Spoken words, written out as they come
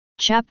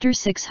Chapter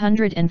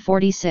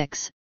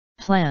 646,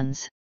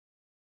 Plans.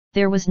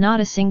 There was not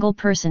a single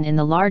person in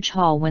the large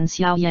hall when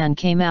Xiao Yan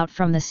came out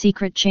from the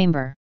secret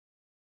chamber.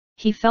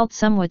 He felt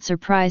somewhat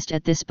surprised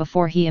at this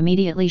before he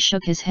immediately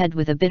shook his head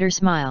with a bitter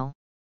smile.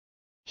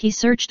 He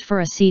searched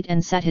for a seat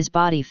and sat his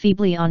body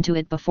feebly onto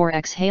it before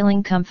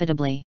exhaling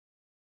comfortably.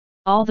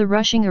 All the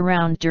rushing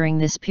around during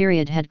this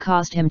period had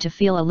caused him to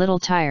feel a little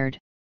tired.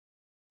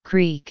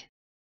 Creak.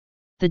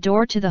 The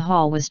door to the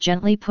hall was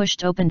gently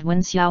pushed open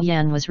when Xiao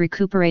Yan was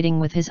recuperating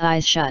with his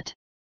eyes shut.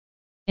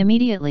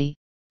 Immediately,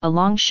 a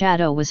long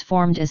shadow was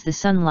formed as the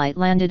sunlight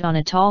landed on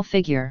a tall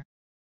figure.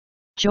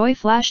 Joy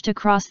flashed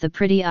across the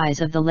pretty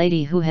eyes of the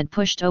lady who had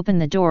pushed open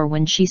the door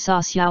when she saw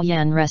Xiao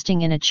Yan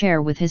resting in a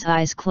chair with his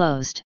eyes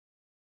closed.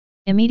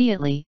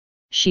 Immediately,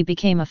 she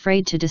became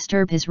afraid to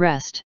disturb his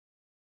rest.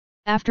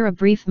 After a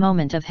brief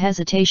moment of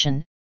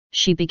hesitation,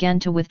 she began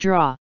to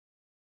withdraw.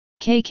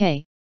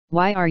 "KK,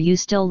 why are you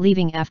still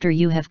leaving after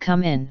you have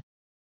come in?"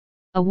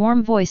 A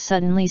warm voice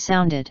suddenly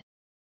sounded.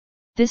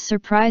 This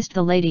surprised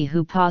the lady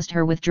who paused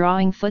her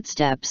withdrawing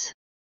footsteps.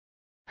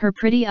 Her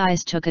pretty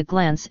eyes took a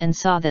glance and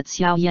saw that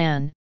Xiao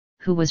Yan,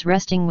 who was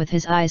resting with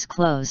his eyes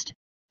closed,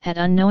 had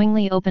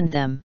unknowingly opened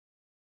them.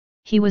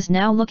 He was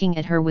now looking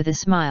at her with a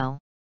smile.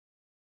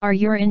 "Are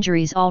your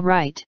injuries all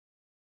right?"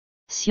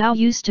 Xiao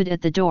Yu stood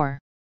at the door.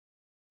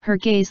 Her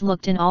gaze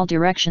looked in all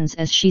directions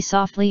as she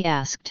softly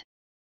asked.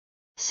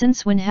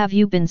 "Since when have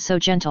you been so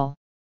gentle?"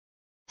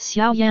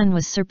 Xiao Yan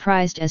was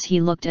surprised as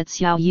he looked at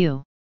Xiao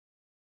Yu.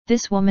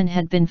 This woman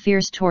had been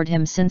fierce toward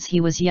him since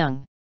he was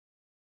young.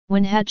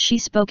 When had she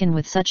spoken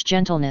with such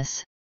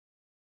gentleness?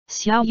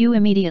 Xiao Yu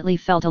immediately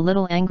felt a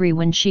little angry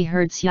when she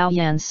heard Xiao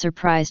Yan's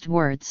surprised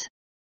words.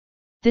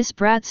 This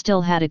brat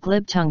still had a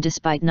glib tongue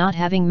despite not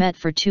having met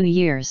for 2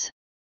 years.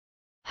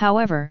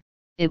 However,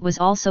 it was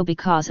also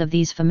because of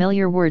these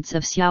familiar words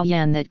of Xiao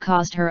Yan that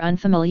caused her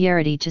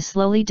unfamiliarity to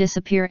slowly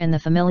disappear and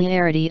the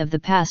familiarity of the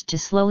past to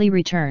slowly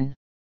return.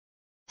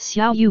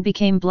 Xiao Yu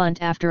became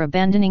blunt after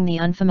abandoning the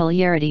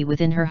unfamiliarity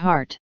within her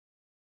heart.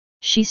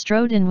 She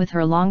strode in with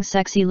her long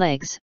sexy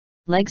legs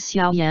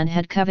Xiao Yan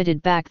had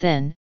coveted back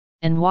then,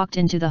 and walked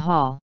into the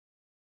hall.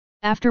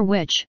 After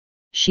which,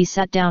 she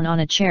sat down on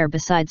a chair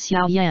beside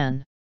Xiao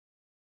Yan.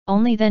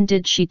 Only then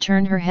did she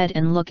turn her head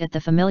and look at the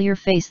familiar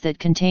face that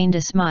contained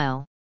a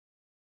smile.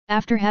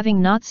 After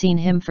having not seen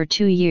him for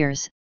 2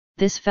 years,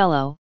 this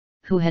fellow,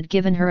 who had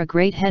given her a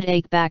great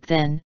headache back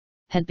then,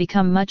 had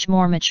become much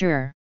more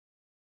mature.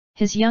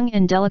 His young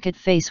and delicate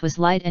face was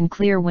light and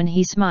clear when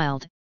he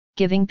smiled,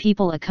 giving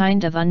people a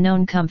kind of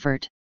unknown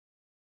comfort.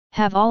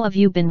 "Have all of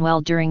you been well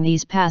during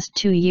these past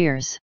 2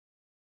 years?"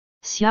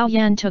 Xiao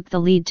Yan took the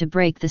lead to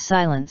break the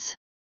silence.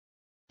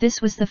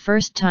 This was the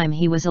first time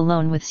he was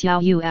alone with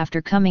Xiao Yu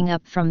after coming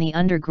up from the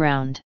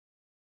underground.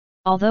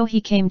 Although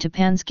he came to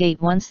Pan's Gate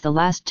once the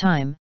last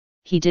time,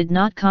 he did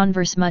not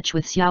converse much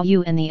with Xiao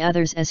Yu and the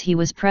others as he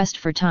was pressed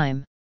for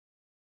time.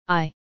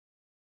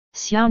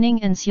 Xiao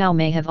Ning and Xiao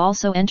Mei have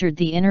also entered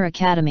the inner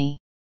academy.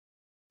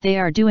 They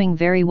are doing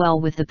very well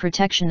with the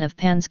protection of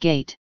Pan's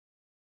Gate.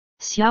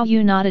 Xiao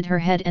Yu nodded her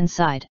head and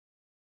sighed.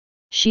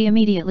 She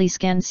immediately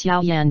scanned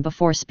Xiao Yan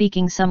before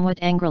speaking somewhat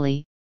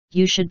angrily.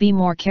 "You should be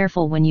more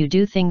careful when you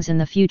do things in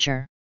the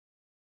future.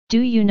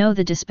 Do you know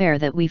the despair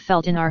that we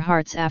felt in our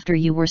hearts after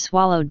you were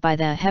swallowed by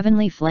the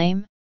heavenly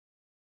flame?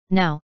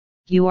 Now,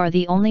 you are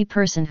the only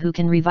person who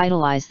can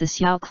revitalize the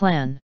Xiao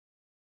clan.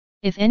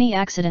 If any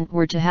accident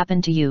were to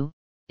happen to you,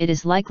 it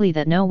is likely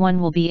that no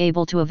one will be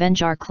able to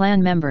avenge our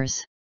clan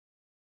members."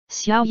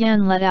 Xiao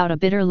Yan let out a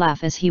bitter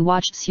laugh as he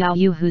watched Xiao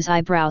Yu, whose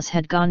eyebrows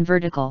had gone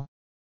vertical.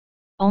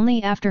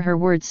 Only after her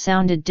words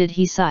sounded did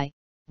he sigh.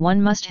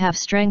 "One must have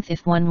strength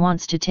if one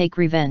wants to take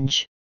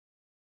revenge.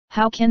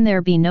 How can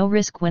there be no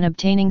risk when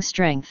obtaining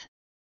strength?"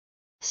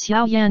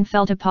 Xiao Yan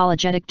felt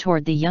apologetic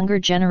toward the younger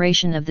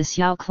generation of the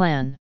Xiao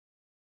clan.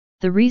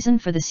 The reason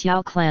for the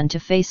Xiao clan to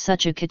face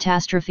such a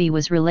catastrophe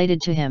was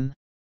related to him.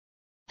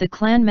 The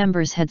clan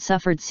members had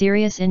suffered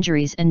serious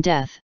injuries and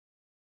death.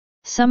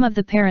 Some of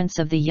the parents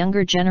of the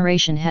younger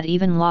generation had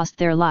even lost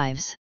their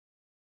lives.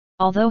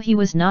 Although he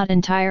was not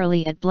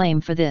entirely at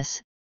blame for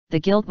this, the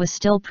guilt was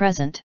still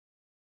present.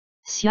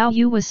 Xiao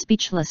Yu was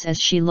speechless as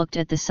she looked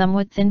at the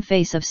somewhat thin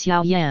face of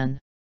Xiao Yan.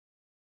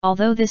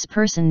 Although this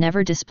person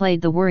never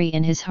displayed the worry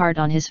in his heart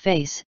on his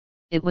face,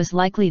 it was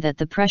likely that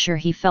the pressure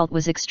he felt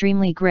was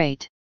extremely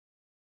great.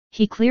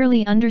 He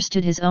clearly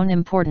understood his own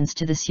importance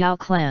to the Xiao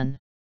clan.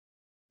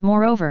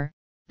 Moreover,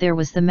 there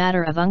was the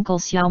matter of Uncle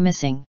Xiao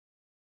missing.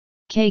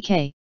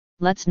 "KK,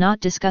 let's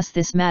not discuss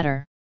this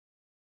matter."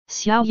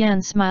 Xiao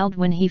Yan smiled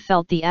when he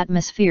felt the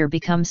atmosphere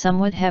become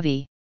somewhat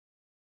heavy.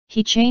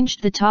 He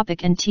changed the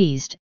topic and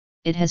teased,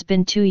 "It has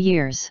been 2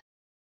 years.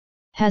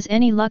 Has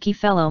any lucky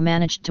fellow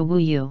managed to woo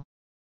you?"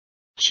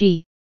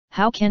 "Chi,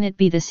 how can it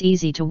be this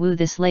easy to woo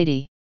this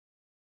lady?"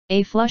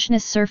 A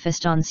flushness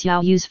surfaced on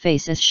Xiao Yu's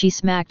face as she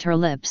smacked her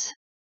lips.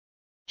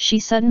 She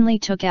suddenly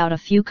took out a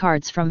few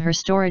cards from her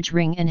storage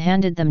ring and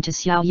handed them to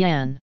Xiao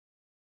Yan.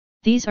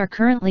 "These are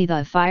currently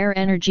the fire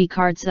energy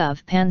cards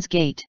of Pan's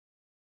Gate.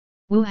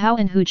 Wu Hao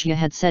and Hu Jia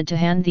had said to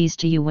hand these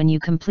to you when you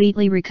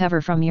completely recover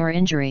from your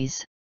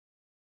injuries.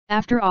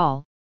 After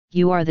all,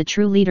 you are the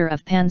true leader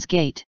of Pan's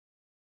Gate.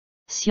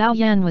 Xiao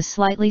Yan was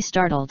slightly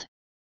startled.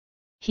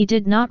 He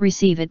did not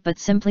receive it but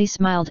simply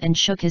smiled and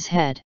shook his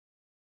head.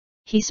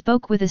 He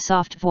spoke with a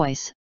soft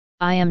voice,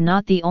 I am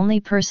not the only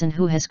person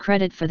who has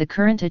credit for the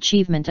current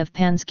achievement of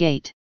Pan's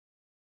Gate.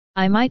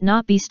 I might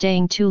not be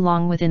staying too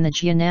long within the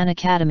Jianan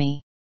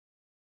Academy.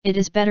 It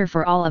is better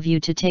for all of you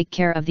to take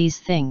care of these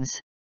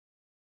things.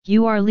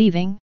 You are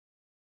leaving?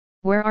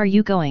 Where are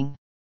you going?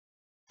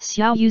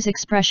 Xiao Yu's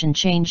expression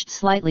changed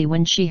slightly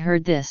when she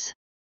heard this.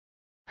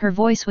 Her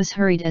voice was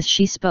hurried as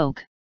she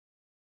spoke.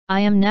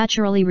 I am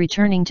naturally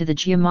returning to the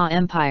Jiama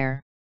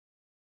Empire.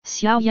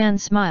 Xiao Yan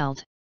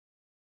smiled.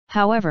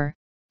 However,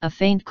 a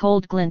faint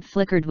cold glint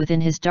flickered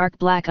within his dark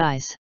black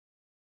eyes.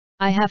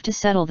 I have to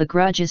settle the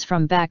grudges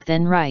from back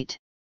then, right?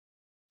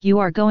 You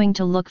are going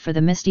to look for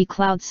the Misty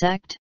Cloud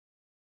sect?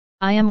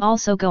 I am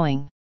also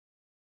going.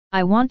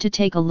 I want to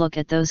take a look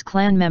at those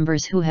clan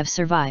members who have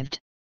survived.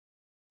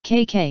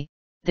 KK,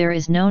 there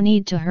is no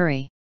need to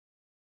hurry.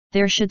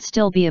 There should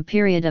still be a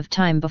period of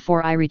time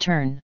before I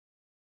return.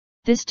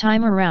 This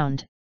time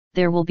around,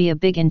 there will be a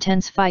big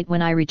intense fight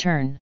when I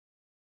return.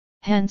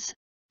 Hence,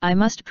 I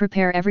must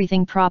prepare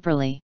everything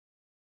properly.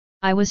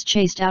 I was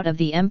chased out of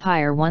the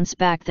Empire once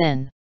back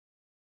then.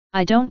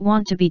 I don't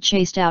want to be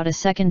chased out a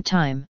second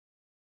time.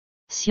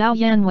 Xiao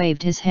Yan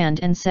waved his hand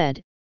and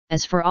said,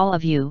 as for all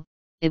of you,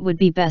 it would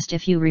be best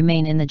if you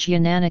remain in the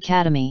Jianan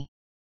Academy.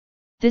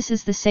 This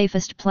is the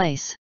safest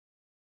place.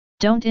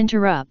 Don't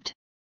interrupt.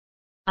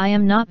 I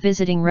am not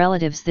visiting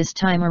relatives this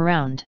time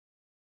around.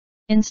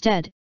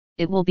 Instead,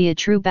 it will be a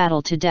true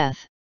battle to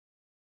death.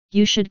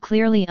 You should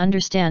clearly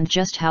understand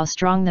just how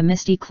strong the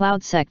Misty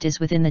Cloud sect is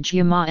within the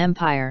Jiama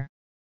Empire.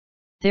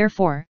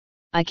 Therefore,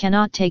 I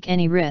cannot take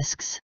any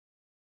risks.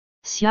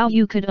 Xiao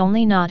Yu could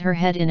only nod her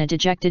head in a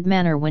dejected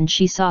manner when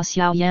she saw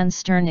Xiao Yan's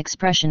stern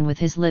expression with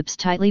his lips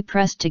tightly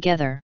pressed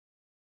together.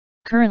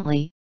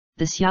 Currently,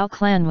 the Xiao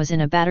clan was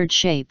in a battered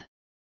shape.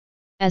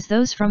 As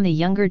those from the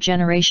younger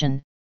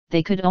generation,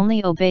 they could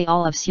only obey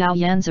all of Xiao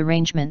Yan's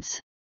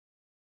arrangements.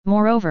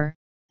 Moreover,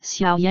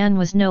 Xiao Yan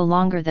was no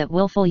longer that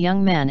willful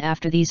young man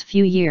after these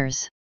few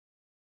years.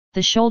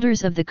 The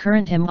shoulders of the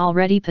current him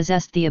already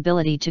possessed the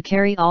ability to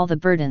carry all the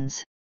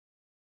burdens.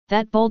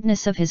 That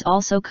boldness of his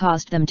also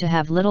caused them to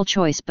have little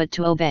choice but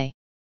to obey.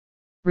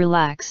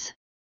 Relax.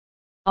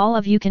 All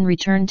of you can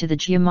return to the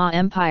Jiama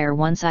Empire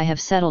once I have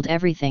settled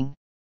everything.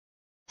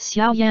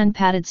 Xiao Yan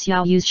patted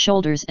Xiao Yu's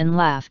shoulders and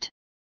laughed.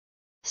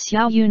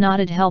 Xiao Yu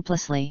nodded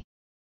helplessly.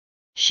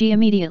 She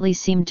immediately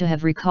seemed to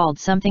have recalled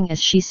something as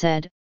she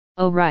said,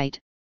 oh right,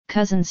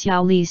 cousin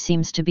Xiao Li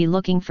seems to be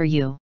looking for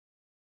you.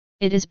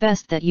 It is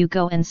best that you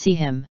go and see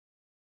him.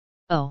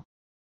 Oh.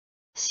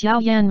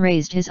 Xiao Yan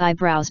raised his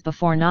eyebrows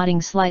before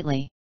nodding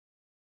slightly.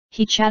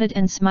 He chatted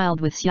and smiled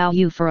with Xiao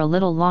Yu for a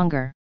little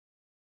longer.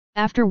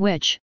 After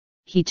which,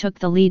 he took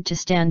the lead to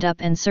stand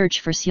up and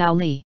search for Xiao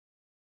Li.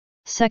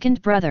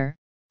 Second brother,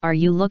 are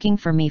you looking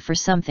for me for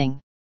something?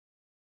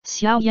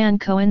 Xiao Yan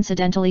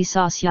coincidentally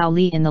saw Xiao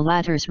Li in the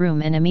latter's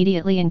room and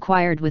immediately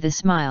inquired with a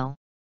smile.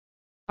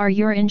 Are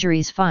your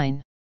injuries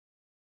fine?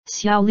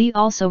 Xiao Li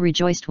also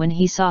rejoiced when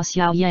he saw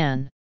Xiao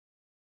Yan.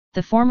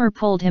 The former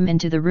pulled him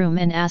into the room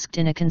and asked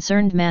in a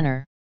concerned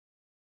manner.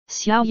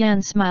 Xiao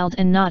Yan smiled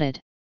and nodded.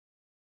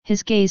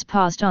 His gaze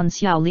paused on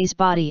Xiao Li's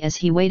body as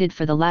he waited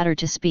for the latter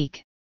to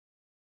speak.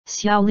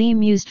 Xiao Li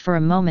mused for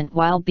a moment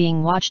while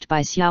being watched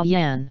by Xiao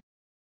Yan.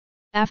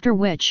 After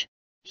which,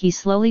 he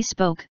slowly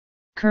spoke,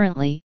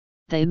 currently,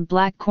 the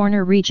Black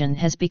Corner region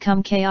has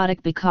become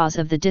chaotic because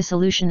of the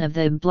dissolution of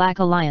the Black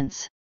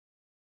Alliance.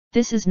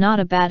 This is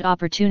not a bad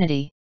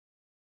opportunity.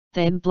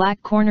 The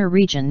Black Corner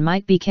region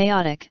might be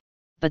chaotic,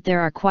 but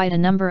there are quite a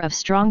number of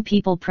strong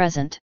people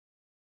present.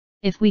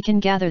 If we can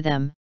gather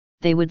them,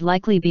 they would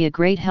likely be a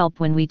great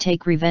help when we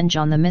take revenge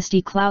on the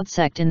Misty Cloud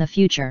sect in the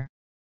future.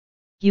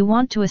 You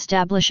want to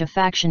establish a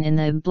faction in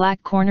the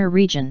Black Corner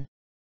region?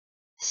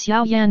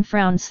 Xiao Yan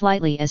frowned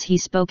slightly as he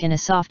spoke in a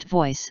soft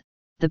voice.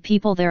 The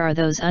people there are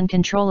those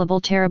uncontrollable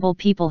terrible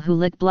people who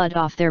lick blood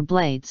off their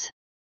blades.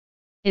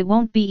 It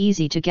won't be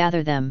easy to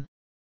gather them.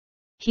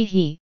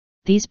 He,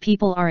 these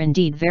people are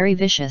indeed very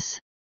vicious.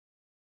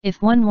 If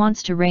one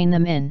wants to rein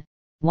them in,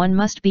 one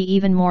must be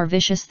even more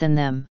vicious than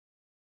them.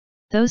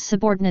 Those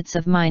subordinates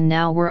of mine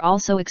now were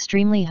also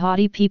extremely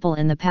haughty people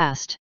in the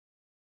past.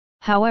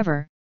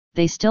 However,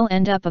 they still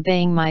end up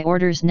obeying my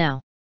orders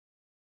now.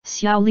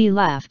 Xiao Li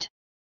laughed.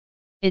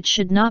 It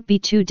should not be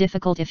too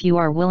difficult if you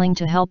are willing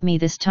to help me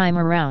this time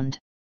around.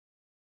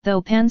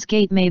 Though Pan's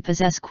Gate may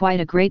possess quite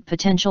a great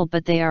potential,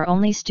 but they are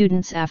only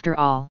students after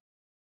all.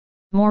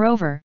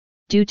 Moreover,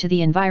 due to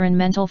the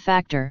environmental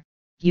factor,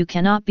 you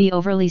cannot be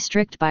overly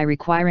strict by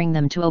requiring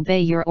them to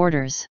obey your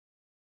orders.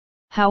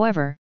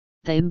 However,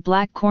 the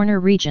Black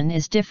Corner region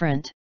is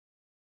different.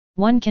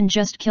 One can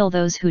just kill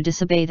those who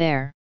disobey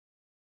there.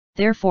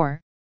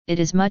 Therefore, it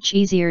is much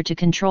easier to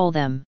control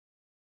them.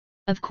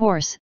 Of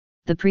course,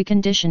 the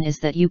precondition is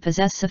that you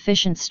possess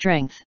sufficient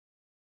strength.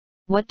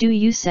 What do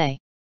you say?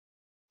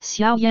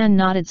 Xiao Yan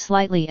nodded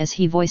slightly as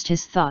he voiced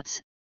his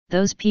thoughts.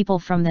 Those people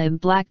from the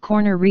Black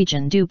Corner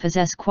region do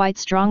possess quite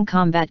strong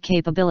combat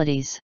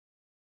capabilities.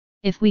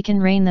 If we can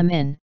rein them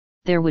in,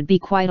 there would be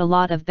quite a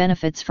lot of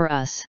benefits for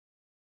us.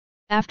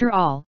 After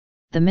all,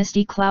 the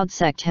Misty Cloud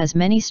sect has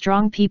many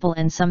strong people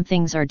and some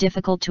things are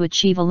difficult to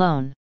achieve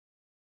alone.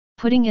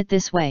 Putting it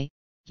this way,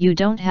 you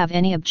don't have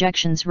any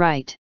objections,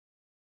 right?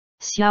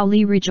 Xiao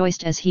Li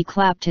rejoiced as he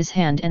clapped his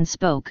hand and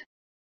spoke.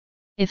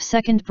 If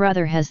second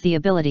brother has the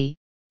ability,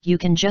 you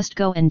can just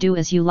go and do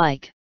as you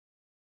like.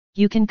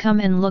 You can come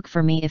and look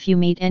for me if you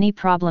meet any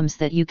problems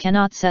that you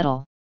cannot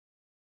settle.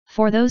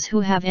 For those who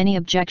have any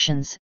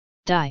objections,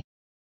 die.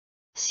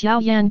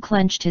 Xiao Yan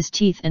clenched his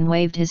teeth and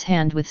waved his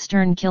hand with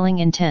stern killing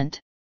intent.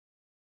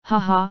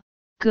 Haha,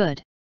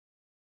 good.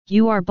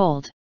 You are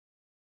bold.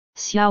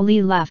 Xiao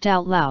Li laughed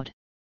out loud.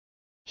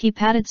 He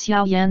patted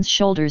Xiao Yan's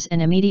shoulders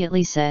and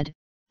immediately said,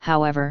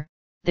 however,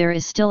 there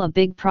is still a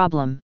big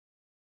problem.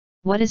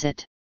 What is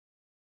it?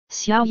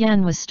 Xiao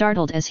Yan was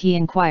startled as he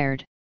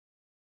inquired.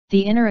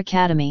 The Inner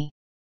Academy.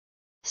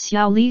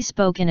 Xiao Li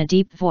spoke in a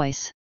deep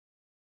voice.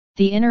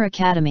 The Inner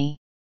Academy.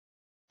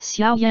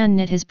 Xiao Yan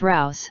knit his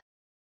brows.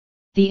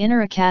 The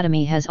Inner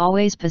Academy has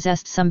always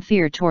possessed some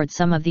fear towards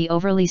some of the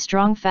overly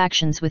strong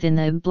factions within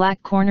the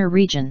Black Corner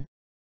region.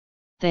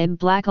 The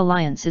Black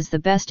Alliance is the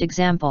best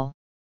example.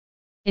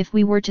 If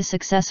we were to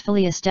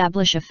successfully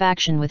establish a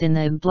faction within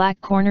the Black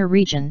Corner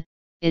region,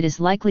 it is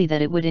likely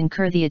that it would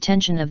incur the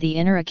attention of the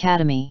Inner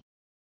Academy.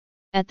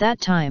 At that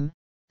time,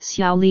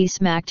 Xiao Li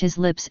smacked his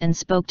lips and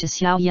spoke to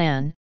Xiao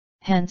Yan,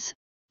 hence,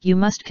 you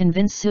must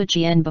convince Su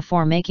Jian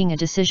before making a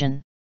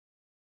decision.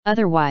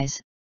 Otherwise,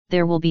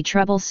 there will be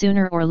trouble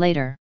sooner or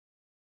later.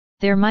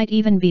 There might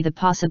even be the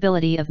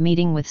possibility of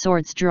meeting with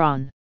swords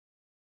drawn.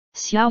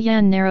 Xiao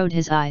Yan narrowed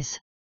his eyes.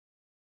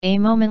 A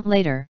moment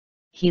later,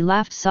 he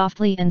laughed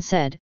softly and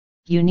said,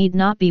 you need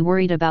not be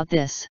worried about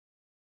this.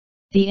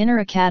 The Inner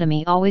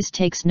Academy always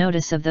takes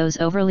notice of those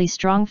overly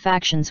strong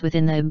factions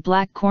within the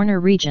Black Corner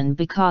region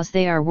because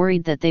they are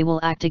worried that they will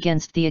act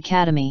against the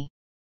Academy.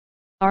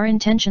 Our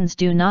intentions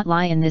do not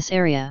lie in this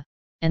area,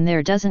 and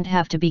there doesn't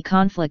have to be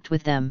conflict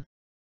with them.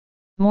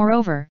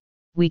 Moreover,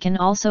 we can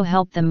also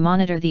help them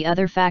monitor the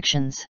other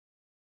factions.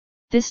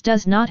 This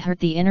does not hurt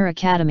the Inner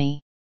Academy.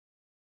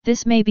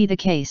 This may be the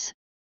case,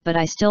 but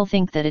I still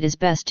think that it is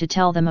best to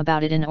tell them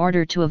about it in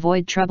order to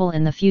avoid trouble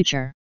in the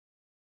future.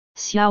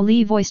 Xiao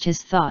Li voiced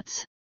his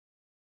thoughts.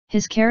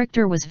 His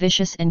character was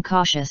vicious and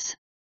cautious.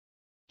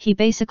 He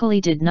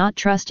basically did not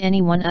trust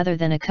anyone other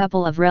than a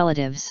couple of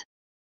relatives.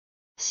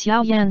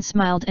 Xiao Yan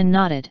smiled and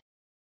nodded.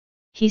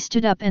 He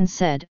stood up and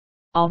said,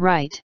 all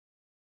right.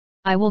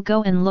 I will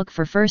go and look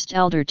for First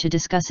Elder to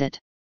discuss it.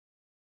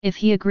 If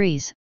he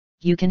agrees,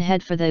 you can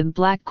head for the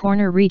Black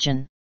Corner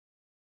region.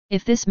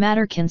 If this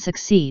matter can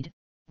succeed,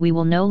 we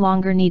will no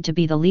longer need to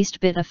be the least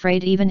bit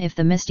afraid even if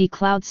the Misty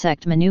Cloud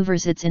sect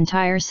maneuvers its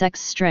entire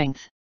sect's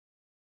strength.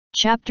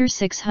 Chapter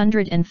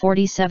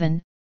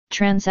 647,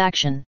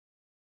 Transaction.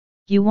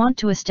 You want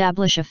to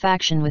establish a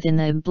faction within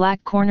the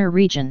Black Corner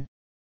region.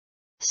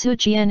 Su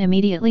Jian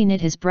immediately knit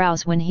his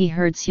brows when he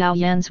heard Xiao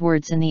Yan's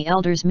words in the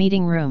Elder's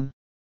meeting room.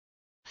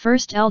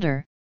 First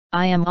Elder,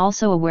 I am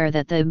also aware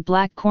that the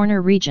Black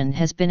Corner region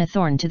has been a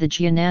thorn to the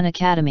Jianan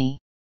Academy.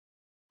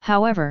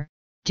 However,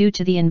 due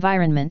to the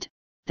environment,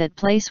 that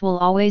place will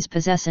always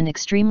possess an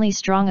extremely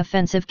strong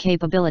offensive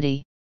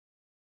capability.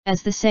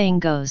 As the saying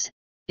goes,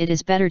 it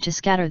is better to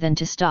scatter than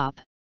to stop.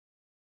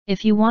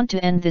 If you want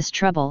to end this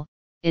trouble,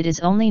 it is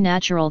only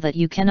natural that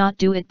you cannot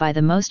do it by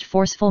the most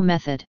forceful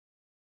method.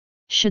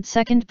 Should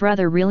second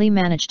brother really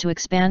manage to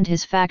expand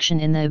his faction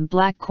in the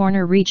Black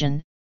Corner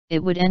region,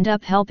 it would end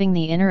up helping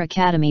the Inner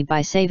Academy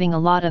by saving a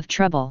lot of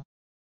trouble.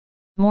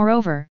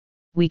 Moreover,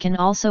 we can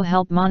also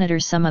help monitor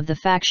some of the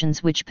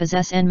factions which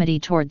possess enmity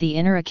toward the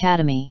Inner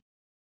Academy.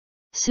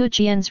 Su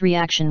Jian's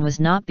reaction was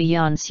not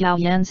beyond Xiao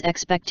Yan's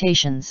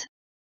expectations.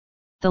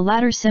 The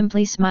latter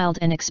simply smiled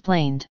and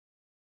explained.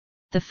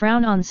 The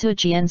frown on Su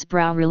Jian's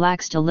brow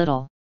relaxed a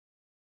little.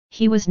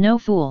 He was no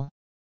fool.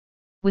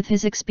 With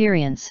his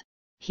experience,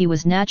 he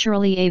was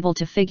naturally able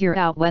to figure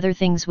out whether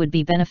things would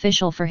be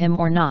beneficial for him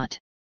or not.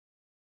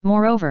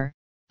 Moreover,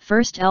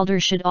 First Elder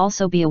should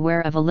also be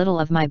aware of a little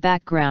of my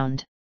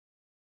background.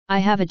 I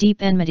have a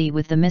deep enmity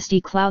with the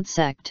Misty Cloud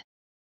sect.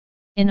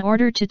 In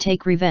order to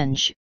take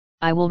revenge,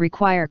 I will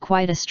require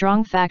quite a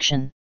strong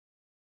faction.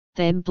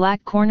 The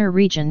Black Corner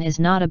region is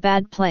not a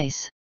bad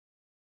place.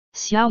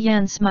 Xiao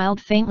Yan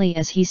smiled faintly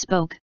as he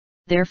spoke,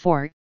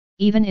 therefore,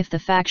 even if the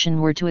faction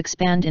were to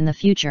expand in the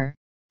future,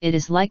 it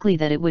is likely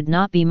that it would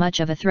not be much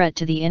of a threat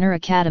to the Inner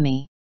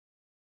Academy.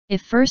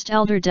 If First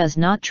Elder does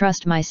not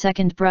trust my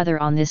second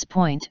brother on this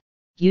point,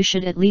 you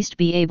should at least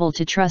be able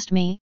to trust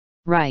me,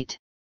 right?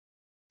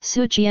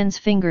 Su Jian's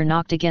finger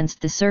knocked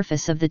against the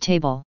surface of the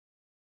table.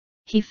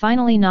 He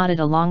finally nodded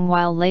a long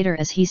while later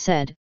as he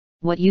said,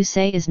 what you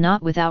say is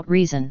not without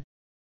reason.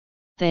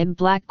 The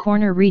Black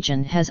Corner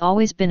region has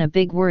always been a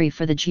big worry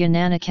for the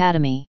Jianan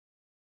Academy.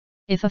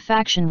 If a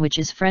faction which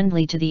is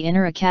friendly to the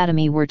Inner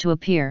Academy were to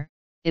appear,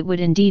 it would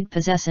indeed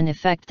possess an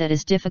effect that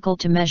is difficult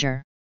to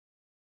measure.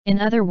 In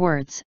other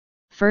words,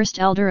 First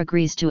Elder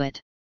agrees to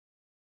it.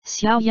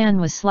 Xiao Yan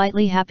was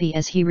slightly happy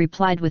as he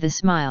replied with a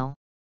smile.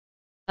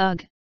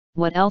 Ugh,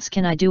 what else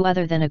can I do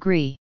other than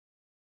agree?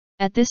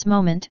 At this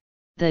moment,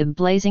 the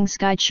blazing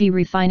sky chi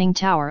refining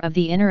tower of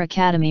the inner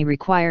academy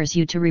requires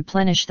you to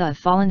replenish the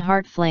fallen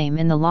heart flame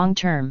in the long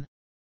term.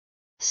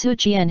 Su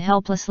Jian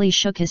helplessly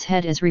shook his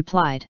head as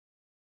replied.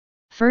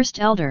 First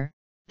Elder,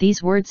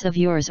 these words of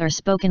yours are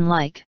spoken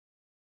like.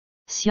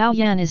 Xiao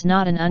Yan is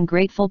not an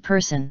ungrateful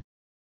person.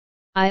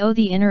 I owe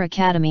the inner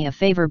academy a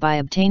favor by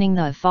obtaining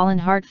the fallen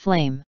heart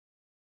flame.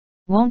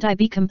 Won't I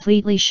be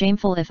completely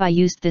shameful if I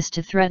used this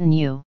to threaten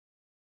you?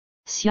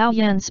 Xiao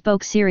Yan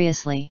spoke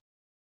seriously.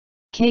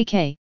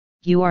 KK,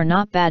 you are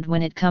not bad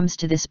when it comes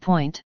to this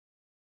point.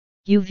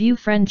 You view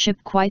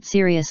friendship quite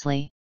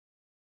seriously.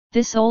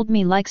 This old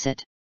me likes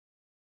it.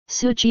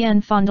 Su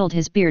Jian fondled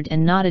his beard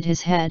and nodded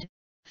his head,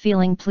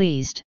 feeling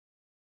pleased.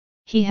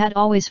 He had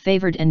always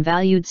favored and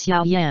valued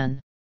Xiao Yan.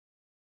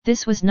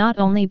 This was not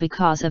only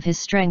because of his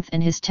strength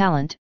and his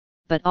talent,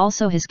 but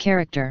also his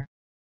character.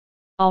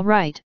 All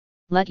right,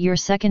 let your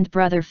second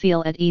brother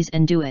feel at ease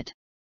and do it.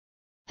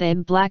 The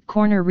Black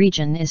Corner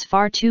region is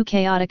far too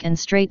chaotic, and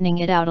straightening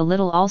it out a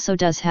little also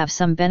does have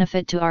some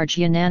benefit to our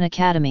Jianan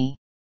Academy.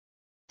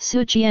 Su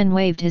Jian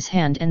waved his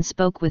hand and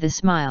spoke with a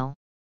smile.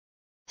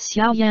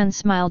 Xiao Yan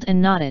smiled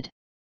and nodded.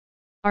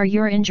 Are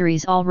your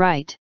injuries all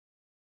right?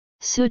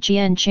 Su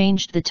Jian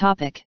changed the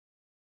topic.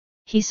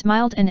 He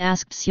smiled and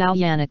asked Xiao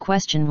Yan a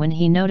question when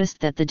he noticed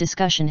that the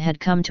discussion had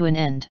come to an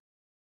end.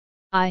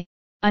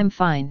 I'm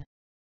fine.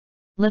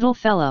 Little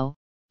fellow,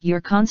 your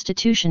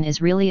constitution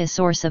is really a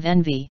source of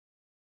envy.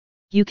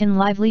 You can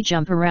lively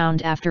jump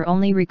around after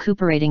only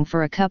recuperating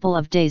for a couple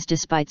of days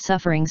despite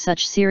suffering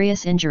such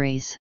serious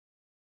injuries.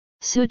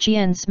 Su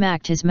Jian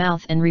smacked his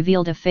mouth and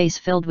revealed a face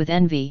filled with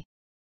envy.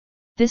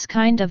 This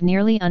kind of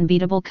nearly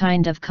unbeatable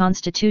kind of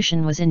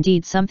constitution was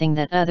indeed something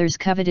that others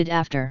coveted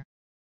after.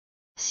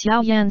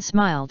 Xiao Yan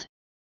smiled.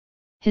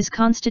 His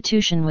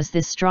constitution was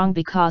this strong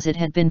because it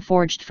had been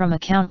forged from a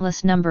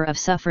countless number of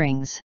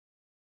sufferings.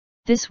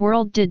 This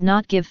world did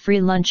not give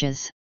free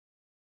lunches.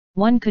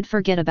 One could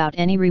forget about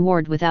any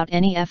reward without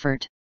any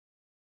effort.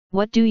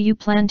 What do you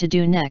plan to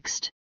do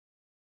next?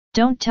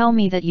 Don't tell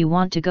me that you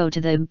want to go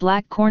to the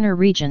Black Corner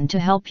region to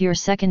help your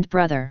second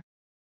brother.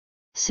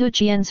 Su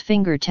Jian's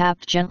finger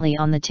tapped gently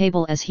on the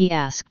table as he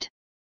asked.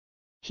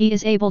 He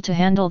is able to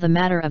handle the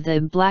matter of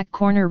the Black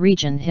Corner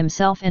region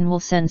himself and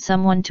will send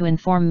someone to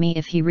inform me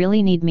if he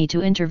really need me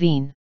to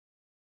intervene.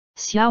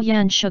 Xiao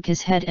Yan shook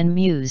his head and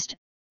mused.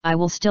 I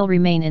will still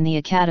remain in the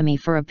academy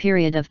for a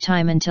period of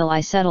time until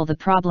I settle the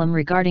problem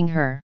regarding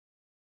her.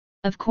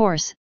 Of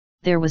course,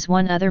 there was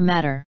one other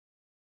matter.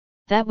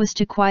 That was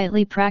to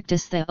quietly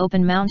practice the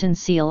open mountain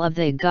seal of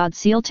the God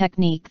Seal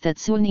technique that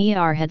Sun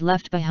Er had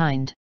left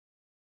behind.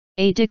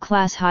 A de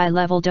class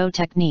high-level Do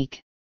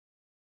technique.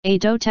 A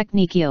Do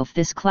technique of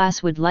this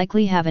class would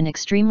likely have an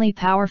extremely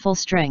powerful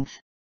strength.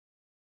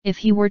 If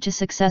he were to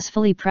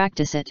successfully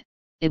practice it,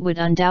 it would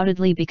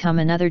undoubtedly become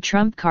another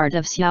trump card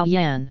of Xiao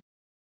Yan.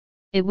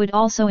 It would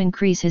also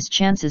increase his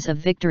chances of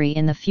victory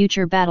in the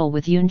future battle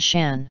with Yun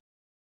Shan.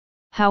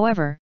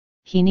 However,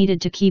 he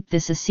needed to keep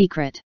this a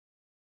secret.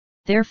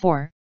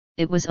 Therefore,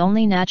 it was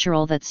only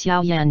natural that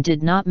Xiao Yan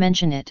did not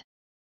mention it.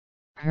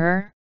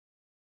 Her?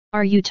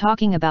 Are you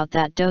talking about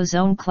that Do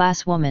Zone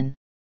class woman?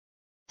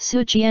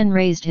 Su Jian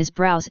raised his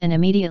brows and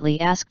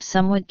immediately asked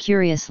somewhat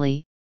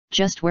curiously,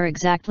 just where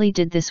exactly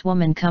did this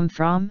woman come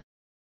from?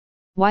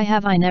 Why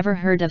have I never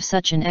heard of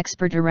such an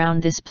expert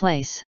around this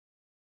place?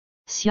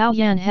 Xiao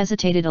Yan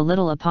hesitated a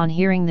little upon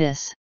hearing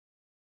this.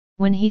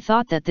 When he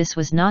thought that this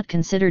was not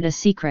considered a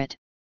secret,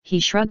 he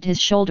shrugged his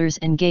shoulders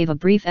and gave a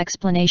brief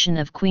explanation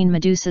of Queen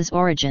Medusa's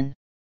origin.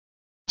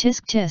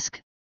 Tisk tisk,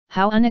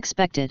 how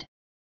unexpected.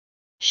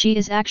 She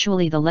is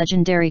actually the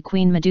legendary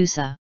Queen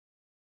Medusa.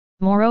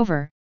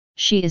 Moreover,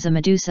 she is a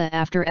Medusa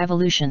after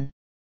evolution.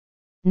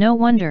 No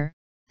wonder,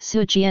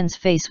 Su Jian's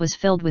face was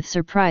filled with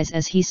surprise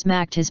as he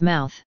smacked his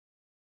mouth.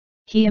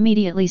 He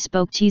immediately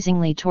spoke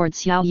teasingly toward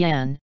Xiao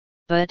Yan,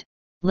 but,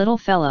 little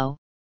fellow,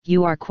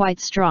 you are quite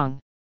strong.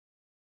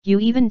 You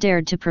even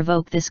dared to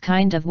provoke this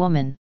kind of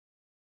woman.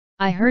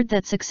 I heard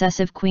that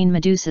successive Queen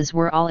Medusas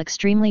were all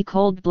extremely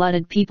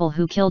cold-blooded people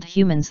who killed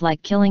humans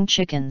like killing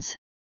chickens.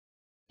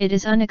 It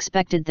is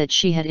unexpected that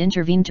she had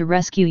intervened to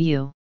rescue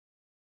you.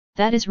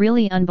 That is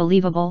really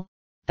unbelievable.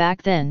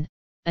 Back then,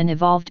 an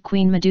evolved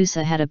Queen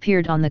Medusa had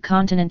appeared on the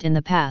continent in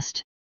the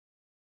past.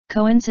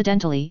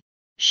 Coincidentally,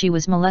 she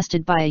was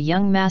molested by a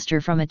young master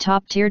from a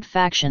top-tiered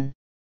faction.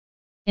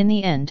 In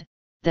the end,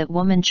 that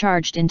woman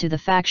charged into the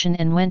faction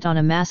and went on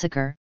a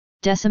massacre,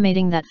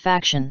 decimating that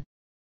faction.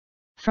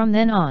 From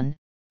then on,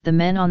 the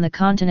men on the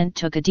continent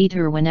took a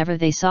detour whenever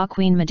they saw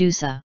Queen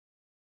Medusa.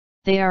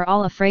 They are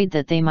all afraid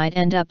that they might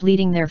end up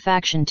leading their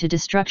faction to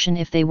destruction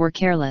if they were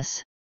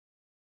careless.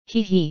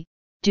 Hee,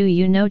 do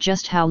you know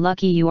just how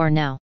lucky you are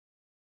now?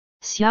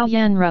 Xiao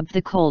Yan rubbed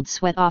the cold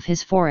sweat off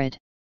his forehead.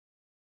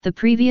 The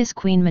previous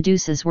Queen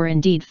Medusas were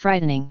indeed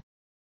frightening.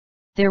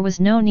 There was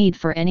no need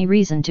for any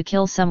reason to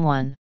kill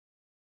someone.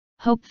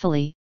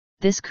 Hopefully,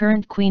 this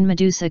current Queen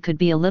Medusa could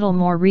be a little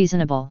more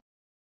reasonable.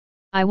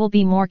 I will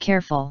be more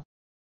careful.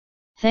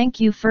 Thank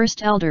you,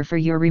 First Elder, for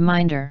your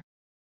reminder.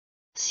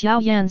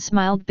 Xiao Yan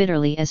smiled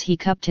bitterly as he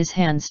cupped his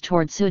hands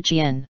toward Su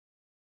Qian.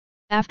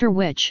 After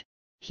which,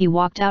 he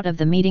walked out of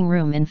the meeting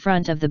room in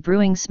front of the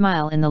brewing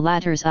smile in the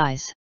latter's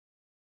eyes.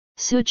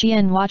 Su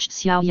Qian watched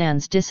Xiao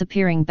Yan's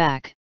disappearing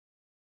back.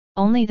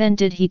 Only then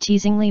did he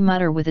teasingly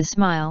mutter with a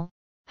smile,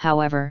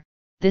 however,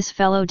 this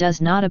fellow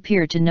does not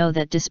appear to know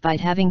that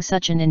despite having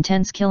such an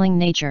intense killing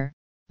nature,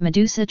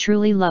 Medusa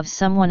truly loves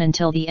someone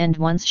until the end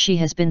once she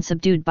has been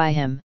subdued by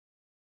him.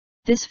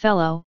 This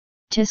fellow,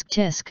 tisk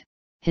tisk,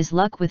 his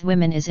luck with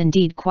women is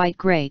indeed quite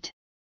great.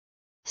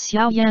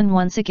 Xiao Yan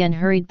once again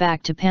hurried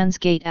back to Pan's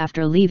gate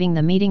after leaving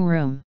the meeting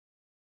room.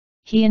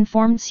 He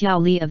informed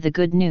Xiao Li of the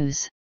good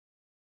news.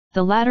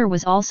 The latter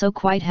was also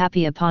quite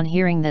happy upon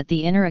hearing that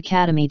the Inner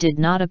Academy did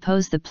not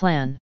oppose the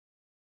plan.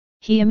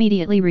 He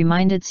immediately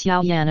reminded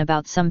Xiao Yan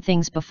about some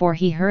things before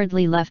he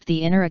hurriedly left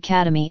the Inner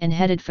Academy and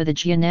headed for the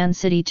Jianan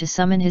city to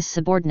summon his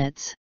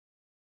subordinates.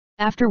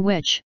 After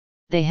which,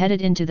 they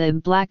headed into the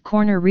Black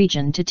Corner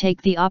region to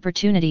take the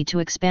opportunity to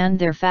expand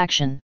their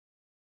faction.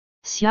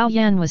 Xiao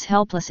Yan was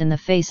helpless in the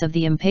face of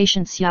the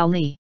impatient Xiao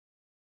Li.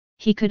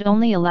 He could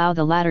only allow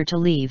the latter to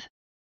leave.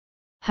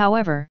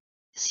 However,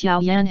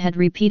 Xiao Yan had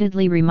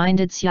repeatedly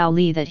reminded Xiao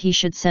Li that he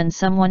should send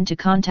someone to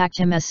contact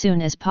him as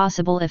soon as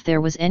possible if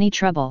there was any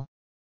trouble.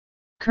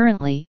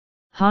 Currently,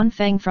 Han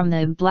Feng from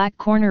the Black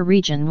Corner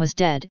region was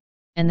dead,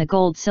 and the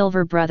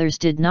Gold-Silver brothers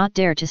did not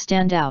dare to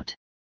stand out.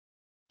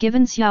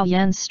 Given Xiao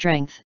Yan's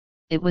strength,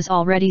 it was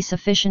already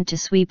sufficient to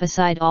sweep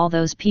aside all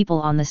those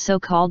people on the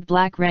so-called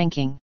black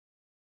ranking.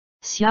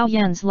 Xiao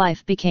Yan's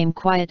life became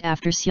quiet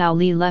after Xiao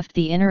Li left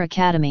the Inner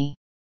Academy.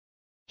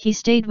 He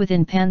stayed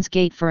within Pan's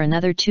gate for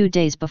another 2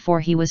 days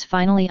before he was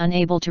finally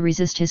unable to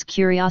resist his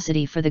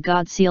curiosity for the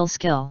God Seal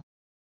skill.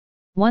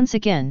 Once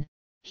again,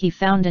 he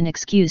found an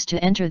excuse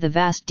to enter the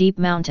vast deep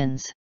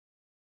mountains.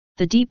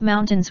 The deep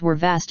mountains were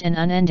vast and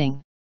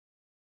unending.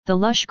 The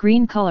lush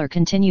green color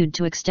continued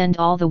to extend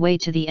all the way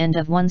to the end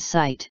of one's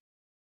sight.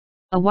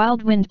 A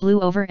wild wind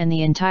blew over and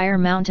the entire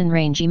mountain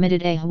range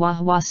emitted a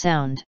hua-hua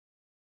sound.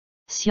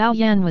 Xiao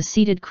Yan was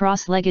seated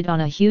cross-legged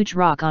on a huge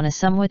rock on a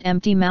somewhat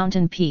empty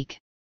mountain peak.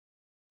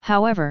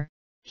 However,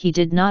 he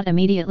did not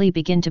immediately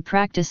begin to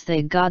practice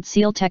the God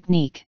Seal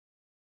technique.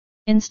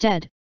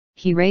 Instead,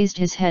 he raised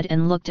his head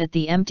and looked at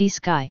the empty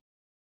sky.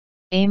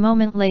 A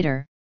moment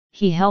later,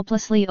 he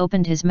helplessly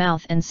opened his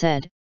mouth and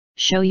said,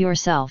 "Show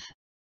yourself.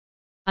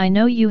 I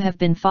know you have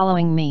been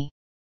following me."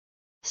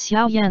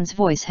 Xiao Yan's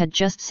voice had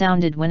just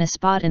sounded when a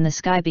spot in the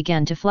sky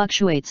began to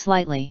fluctuate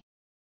slightly.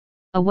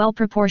 A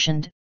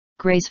well-proportioned,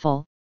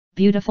 graceful,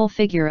 beautiful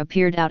figure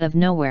appeared out of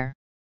nowhere.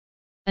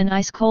 An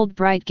ice-cold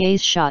bright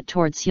gaze shot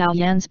toward Xiao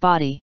Yan's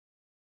body.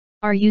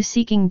 "Are you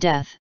seeking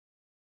death?"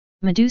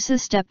 Medusa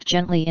stepped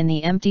gently in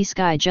the empty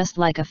sky just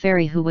like a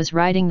fairy who was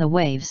riding the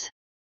waves.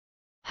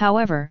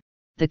 However,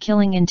 the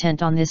killing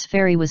intent on this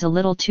fairy was a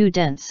little too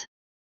dense.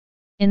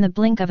 In the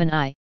blink of an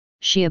eye,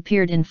 she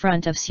appeared in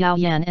front of Xiao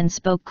Yan and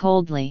spoke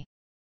coldly.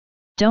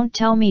 "Don't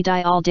tell me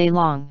die all day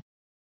long.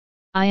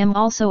 I am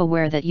also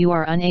aware that you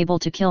are unable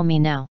to kill me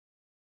now."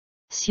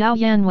 Xiao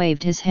Yan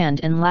waved his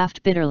hand and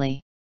laughed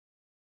bitterly.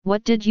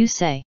 "What did you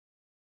say?"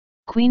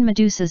 Queen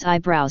Medusa's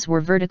eyebrows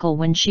were vertical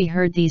when she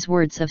heard these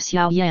words of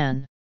Xiao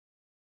Yan.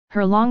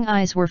 Her long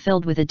eyes were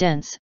filled with a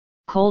dense,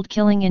 cold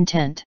killing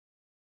intent.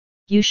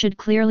 "You should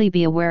clearly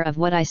be aware of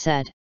what I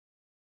said.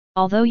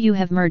 Although you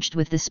have merged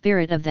with the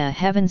spirit of the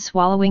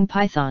heaven-swallowing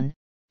python,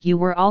 you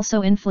were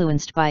also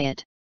influenced by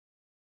it.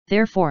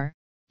 Therefore,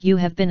 you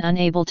have been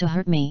unable to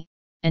hurt me,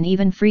 and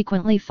even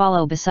frequently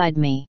follow beside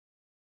me."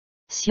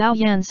 Xiao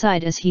Yan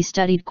sighed as he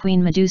studied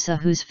Queen Medusa,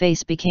 whose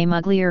face became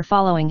uglier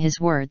following his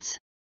words.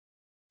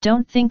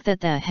 "Don't think that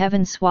the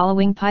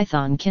heaven-swallowing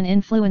python can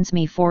influence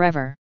me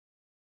forever.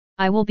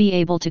 I will be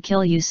able to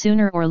kill you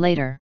sooner or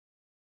later."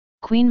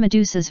 Queen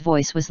Medusa's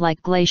voice was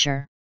like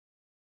glacier.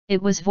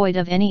 It was void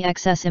of any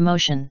excess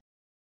emotion.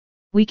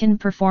 "We can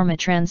perform a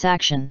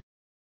transaction.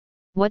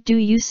 What do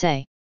you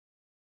say?"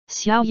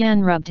 Xiao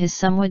Yan rubbed his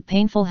somewhat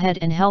painful head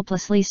and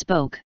helplessly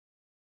spoke.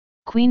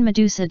 Queen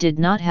Medusa did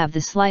not have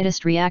the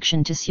slightest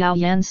reaction to Xiao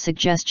Yan's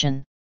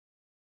suggestion.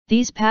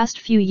 These past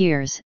few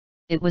years,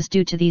 it was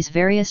due to these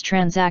various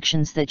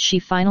transactions that she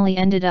finally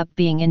ended up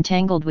being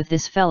entangled with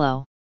this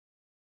fellow.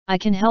 "I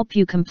can help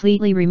you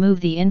completely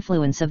remove the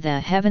influence of the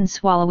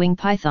heaven-swallowing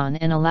python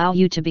and allow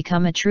you to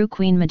become a true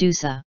Queen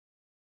Medusa."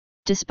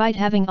 Despite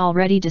having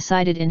already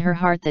decided in her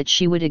heart that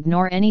she would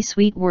ignore any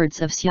sweet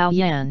words of Xiao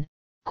Yan,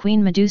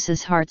 Queen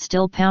Medusa's heart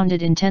still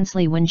pounded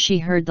intensely when she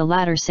heard the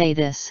latter say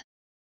this.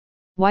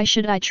 "Why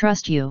should I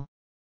trust you?"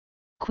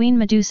 Queen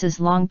Medusa's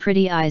long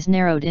pretty eyes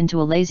narrowed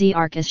into a lazy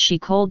arc as she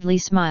coldly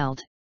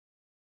smiled.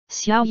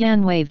 Xiao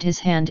Yan waved his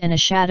hand and a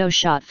shadow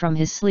shot from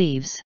his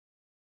sleeves.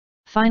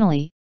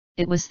 Finally,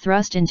 it was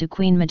thrust into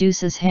Queen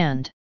Medusa's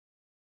hand.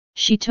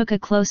 She took a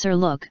closer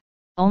look,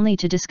 only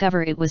to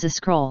discover it was a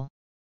scroll.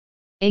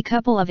 A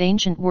couple of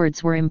ancient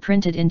words were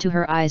imprinted into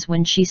her eyes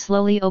when she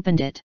slowly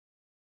opened it.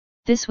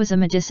 This was a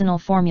medicinal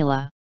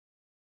formula.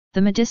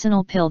 The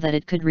medicinal pill that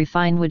it could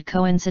refine would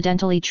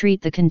coincidentally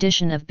treat the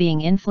condition of being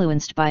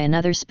influenced by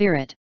another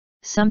spirit,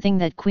 something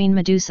that Queen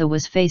Medusa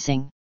was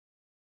facing.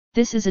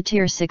 This is a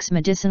Tier 6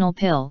 medicinal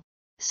pill,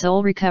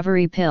 soul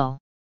recovery pill.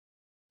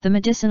 The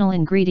medicinal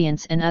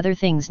ingredients and other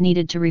things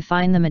needed to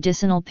refine the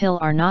medicinal pill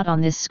are not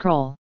on this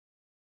scroll.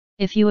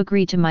 If you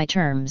agree to my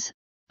terms,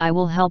 I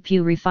will help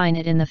you refine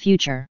it in the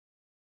future.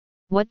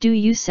 What do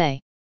you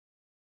say?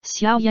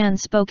 Xiao Yan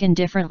spoke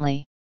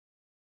indifferently.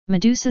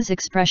 Medusa's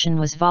expression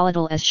was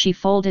volatile as she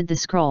folded the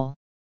scroll.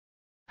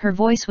 Her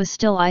voice was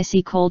still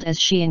icy cold as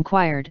she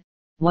inquired,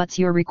 "What's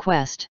your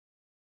request?"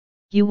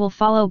 "You will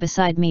follow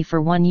beside me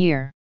for 1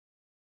 year.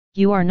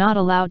 You are not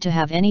allowed to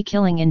have any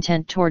killing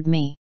intent toward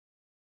me.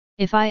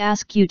 If I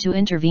ask you to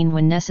intervene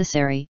when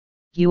necessary,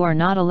 you are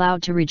not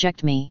allowed to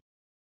reject me."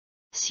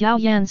 Xiao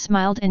Yan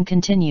smiled and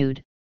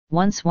continued,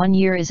 "Once 1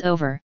 year is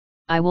over,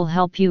 I will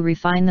help you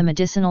refine the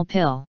medicinal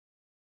pill.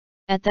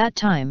 At that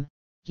time,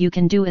 you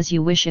can do as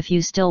you wish if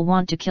you still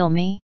want to kill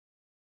me.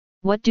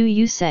 What do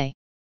you say?"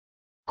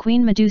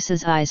 Queen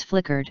Medusa's eyes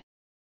flickered.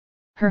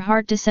 Her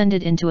heart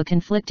descended into a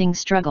conflicting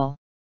struggle.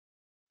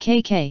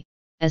 "KK,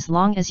 as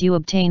long as you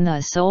obtain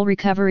the soul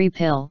recovery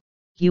pill,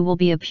 you will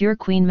be a pure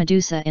Queen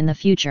Medusa in the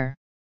future.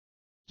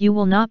 You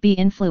will not be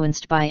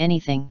influenced by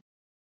anything.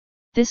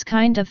 This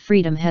kind of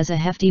freedom has a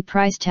hefty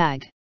price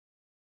tag."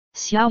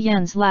 Xiao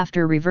Yan's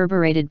laughter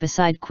reverberated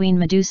beside Queen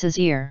Medusa's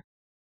ear.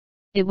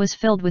 It was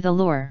filled with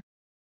allure.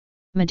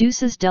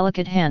 Medusa's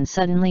delicate hand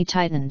suddenly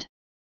tightened.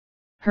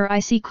 Her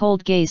icy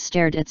cold gaze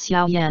stared at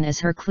Xiao Yan as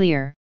her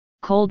clear,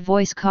 cold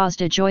voice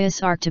caused a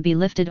joyous arc to be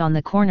lifted on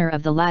the corner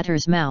of the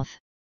latter's mouth.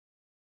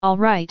 "All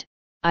right,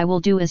 I will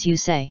do as you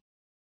say."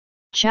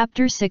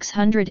 Chapter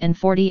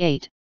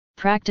 648,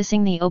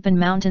 Practicing the Open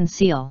Mountain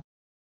Seal.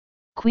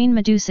 Queen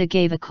Medusa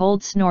gave a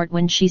cold snort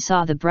when she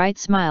saw the bright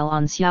smile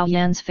on Xiao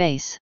Yan's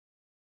face.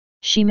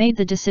 She made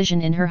the decision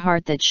in her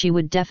heart that she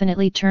would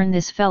definitely turn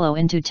this fellow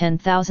into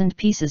 10,000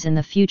 pieces in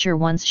the future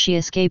once she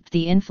escaped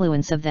the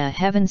influence of the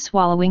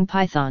heaven-swallowing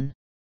python.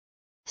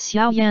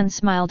 Xiao Yan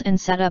smiled and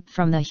sat up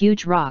from the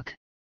huge rock.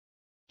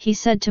 He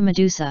said to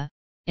Medusa,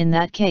 "In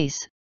that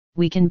case,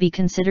 we can be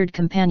considered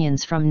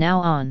companions from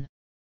now on.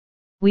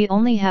 We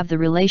only have the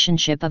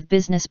relationship of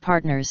business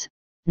partners,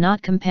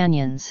 not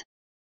companions."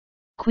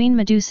 Queen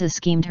Medusa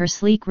schemed her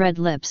sleek red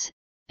lips,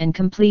 and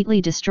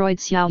completely destroyed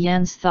Xiao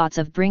Yan's thoughts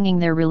of bringing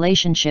their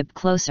relationship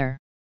closer.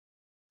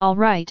 All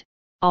right,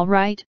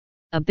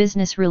 a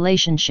business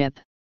relationship."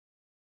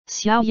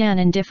 Xiao Yan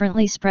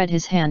indifferently spread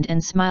his hand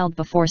and smiled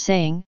before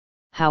saying,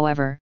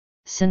 "However,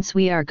 since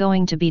we are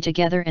going to be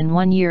together and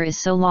 1 year is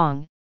so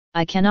long,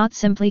 I cannot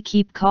simply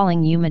keep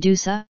calling you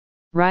Medusa,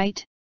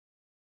 right?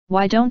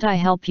 Why don't I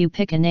help you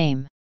pick a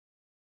name?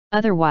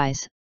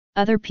 Otherwise,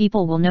 other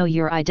people will know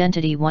your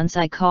identity once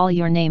I call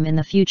your name in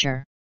the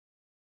future.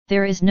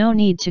 There is no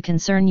need to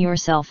concern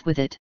yourself with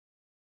it."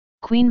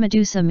 Queen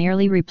Medusa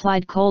merely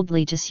replied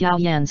coldly to Xiao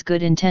Yan's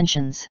good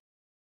intentions.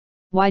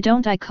 "Why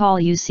don't I call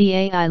you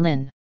Cai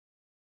Lin?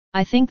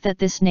 I think that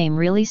this name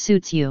really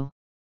suits you."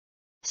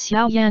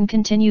 Xiao Yan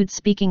continued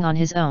speaking on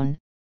his own,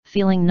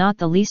 feeling not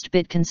the least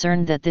bit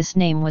concerned that this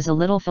name was a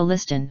little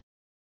Philistine.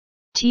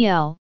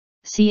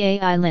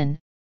 Cai Lin,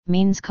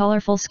 means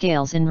colorful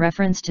scales in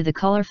reference to the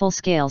colorful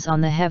scales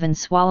on the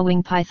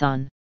heaven-swallowing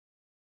python.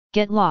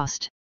 Get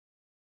lost.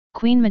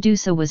 Queen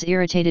Medusa was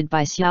irritated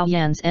by Xiao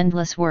Yan's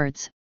endless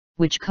words,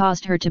 which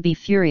caused her to be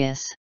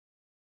furious.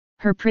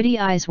 Her pretty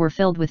eyes were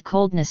filled with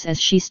coldness as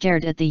she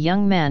stared at the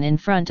young man in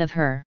front of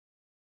her.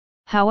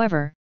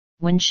 However,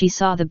 when she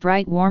saw the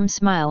bright warm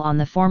smile on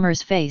the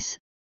former's face,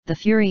 the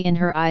fury in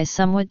her eyes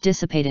somewhat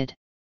dissipated.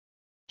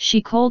 She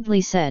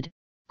coldly said,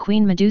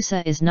 "Queen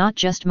Medusa is not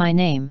just my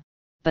name,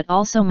 but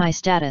also my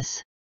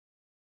status.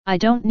 I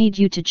don't need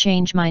you to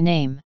change my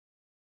name."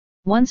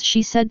 Once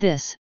she said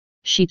this,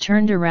 she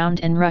turned around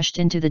and rushed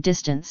into the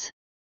distance.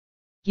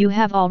 "You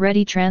have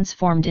already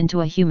transformed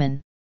into a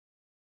human.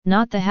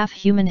 Not the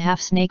half-human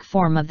half-snake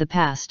form of the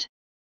past.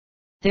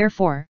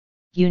 Therefore,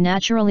 you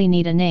naturally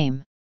need a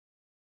name.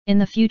 In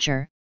the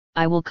future,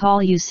 I will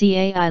call you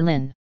Cai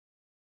Lin."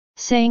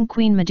 Saying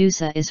Queen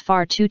Medusa is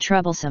far too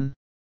troublesome.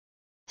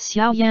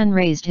 Xiao Yan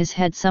raised his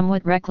head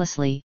somewhat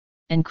recklessly,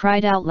 and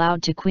cried out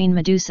loud to Queen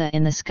Medusa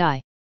in the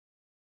sky.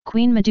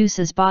 Queen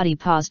Medusa's body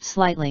paused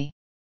slightly.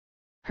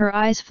 Her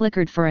eyes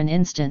flickered for an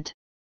instant.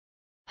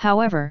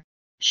 However,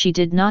 she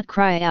did not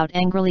cry out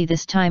angrily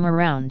this time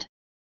around.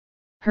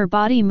 Her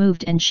body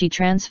moved and she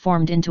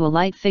transformed into a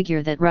light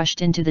figure that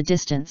rushed into the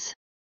distance.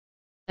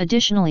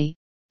 "Additionally,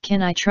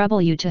 can I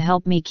trouble you to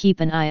help me keep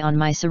an eye on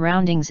my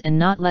surroundings and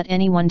not let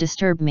anyone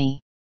disturb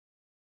me?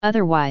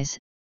 Otherwise,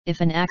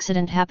 if an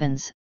accident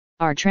happens,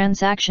 our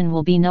transaction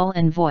will be null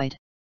and void."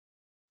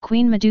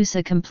 Queen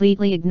Medusa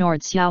completely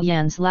ignored Xiao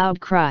Yan's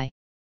loud cry.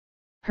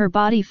 Her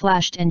body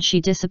flashed and she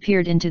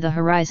disappeared into the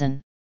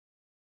horizon.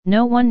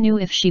 No one knew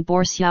if she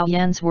bore Xiao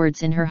Yan's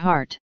words in her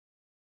heart.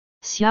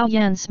 Xiao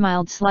Yan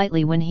smiled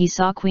slightly when he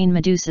saw Queen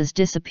Medusa's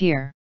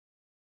disappear.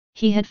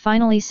 He had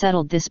finally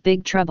settled this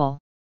big trouble.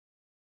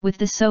 With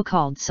the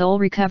so-called soul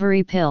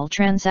recovery pill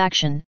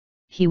transaction,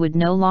 he would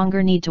no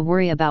longer need to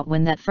worry about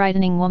when that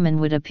frightening woman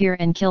would appear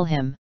and kill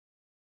him.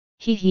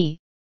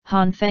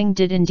 Han Feng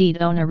did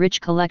indeed own a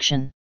rich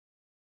collection.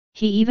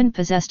 He even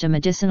possessed a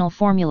medicinal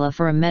formula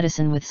for a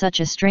medicine with such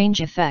a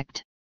strange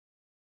effect.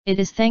 It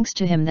is thanks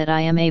to him that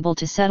I am able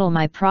to settle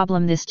my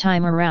problem this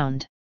time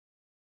around.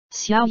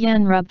 Xiao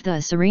Yan rubbed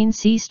the serene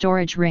sea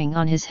storage ring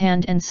on his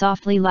hand and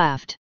softly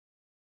laughed.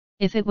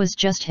 If it was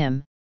just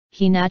him,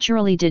 he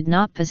naturally did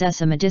not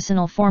possess a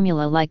medicinal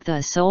formula like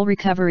the soul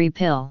recovery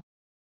pill.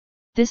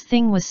 This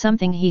thing was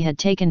something he had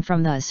taken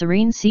from the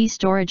serene sea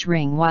storage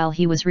ring while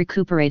he was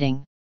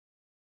recuperating.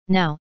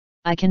 Now,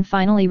 I can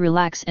finally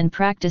relax and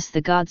practice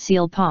the God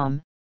Seal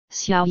Palm.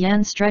 Xiao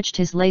Yan stretched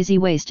his lazy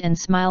waist and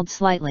smiled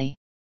slightly.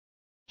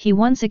 He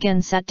once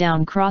again sat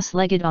down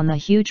cross-legged on the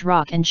huge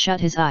rock and shut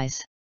his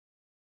eyes.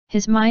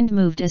 His mind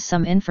moved as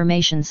some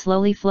information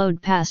slowly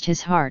flowed past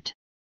his heart.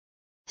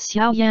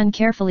 Xiao Yan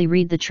carefully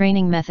read the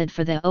training method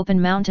for the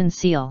open mountain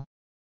seal.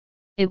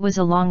 It was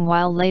a long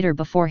while later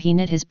before he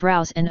knit his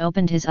brows and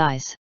opened his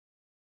eyes.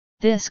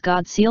 This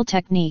God Seal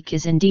technique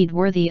is indeed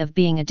worthy of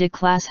being a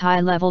D-class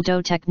high-level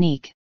Do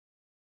technique.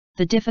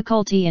 The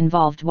difficulty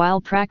involved while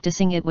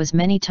practicing it was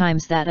many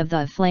times that of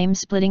the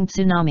flame-splitting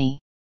tsunami.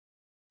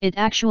 It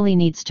actually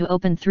needs to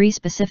open 3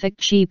 specific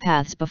chi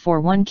paths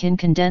before one can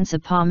condense a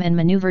palm and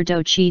maneuver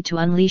Do chi to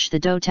unleash the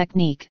Do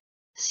technique.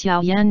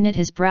 Xiao Yan knit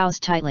his brows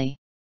tightly.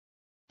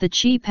 The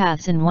chi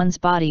paths in one's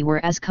body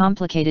were as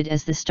complicated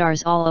as the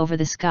stars all over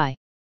the sky.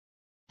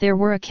 There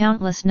were a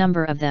countless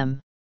number of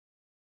them.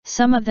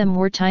 Some of them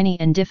were tiny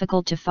and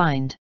difficult to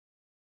find.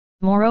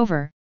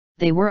 Moreover,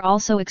 they were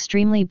also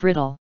extremely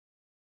brittle.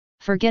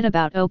 Forget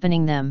about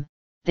opening them,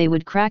 they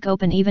would crack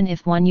open even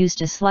if one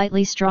used a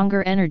slightly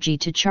stronger energy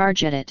to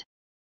charge at it.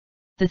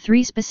 The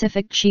 3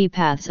 specific chi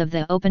paths of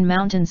the open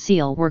mountain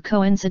seal were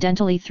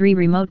coincidentally 3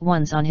 remote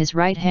ones on his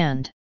right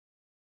hand.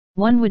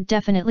 One would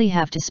definitely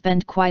have to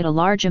spend quite a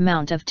large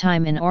amount of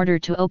time in order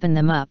to open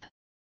them up.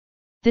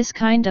 This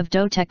kind of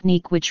Do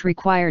technique which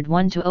required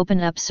one to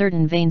open up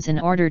certain veins in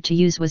order to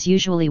use was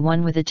usually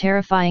one with a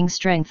terrifying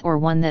strength or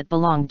one that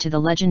belonged to the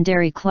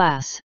legendary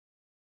class.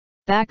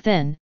 Back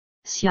then,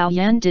 Xiao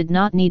Yan did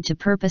not need to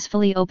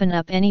purposefully open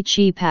up any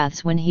chi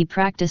paths when he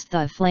practiced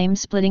the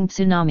flame-splitting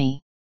tsunami.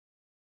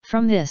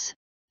 From this,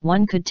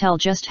 one could tell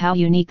just how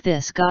unique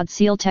this God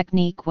Seal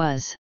technique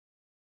was.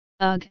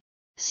 Ugh,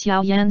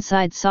 Xiao Yan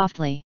sighed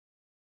softly.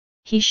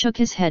 He shook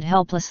his head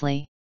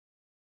helplessly.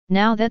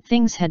 Now that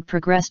things had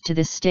progressed to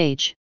this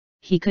stage,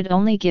 he could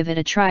only give it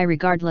a try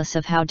regardless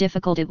of how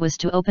difficult it was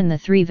to open the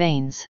 3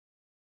 veins.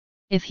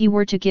 If he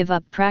were to give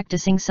up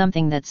practicing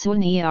something that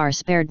Sun Er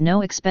spared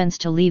no expense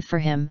to leave for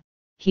him,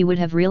 he would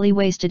have really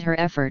wasted her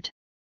effort.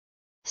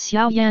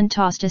 Xiao Yan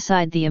tossed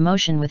aside the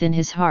emotion within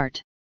his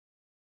heart.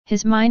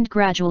 His mind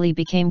gradually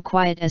became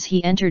quiet as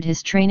he entered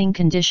his training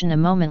condition a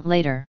moment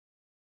later.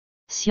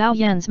 Xiao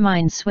Yan's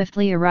mind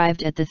swiftly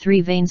arrived at the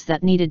 3 veins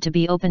that needed to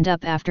be opened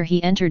up after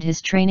he entered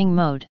his training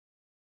mode.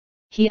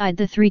 He eyed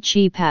the 3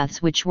 chi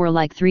paths which were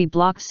like 3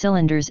 blocked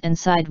cylinders and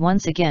sighed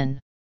once again.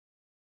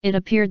 It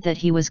appeared that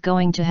he was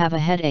going to have a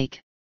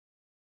headache.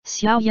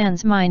 Xiao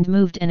Yan's mind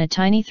moved and a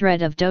tiny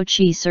thread of Do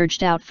chi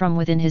surged out from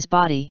within his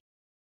body.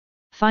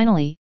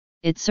 Finally,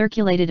 it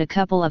circulated a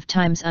couple of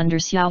times under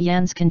Xiao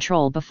Yan's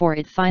control before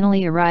it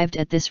finally arrived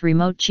at this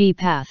remote chi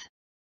path.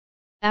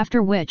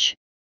 After which,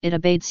 it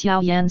obeyed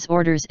Xiao Yan's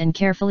orders and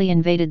carefully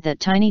invaded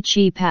that tiny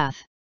chi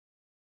path.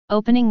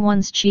 Opening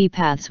one's chi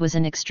paths was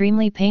an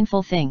extremely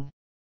painful thing.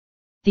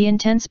 The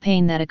intense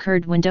pain that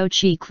occurred when Do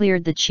chi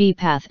cleared the chi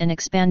path and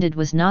expanded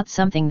was not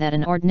something that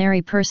an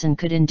ordinary person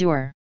could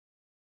endure.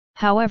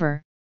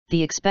 However,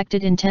 the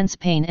expected intense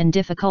pain and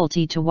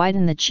difficulty to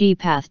widen the chi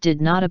path did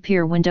not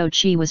appear when Do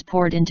chi was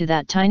poured into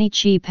that tiny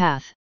chi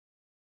path.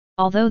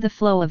 Although the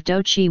flow of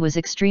Do chi was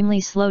extremely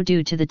slow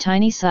due to the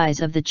tiny size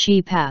of the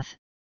chi path,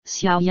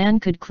 Xiao Yan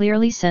could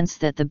clearly sense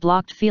that the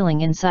blocked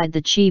feeling inside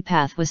the chi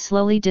path was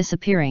slowly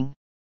disappearing.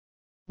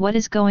 What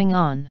is going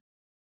on?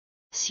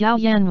 Xiao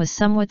Yan was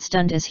somewhat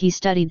stunned as he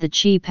studied the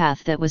chi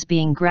path that was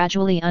being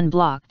gradually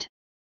unblocked.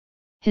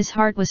 His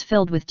heart was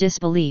filled with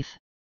disbelief.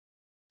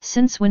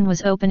 Since when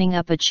was opening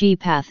up a chi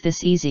path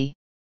this easy?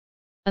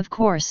 Of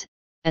course,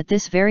 at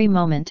this very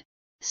moment,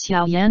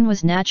 Xiao Yan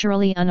was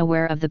naturally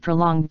unaware of the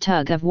prolonged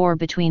tug-of-war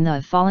between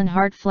the fallen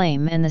heart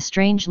flame and the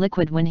strange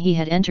liquid when he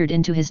had entered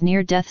into his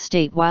near-death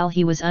state while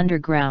he was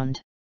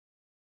underground.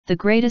 The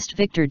greatest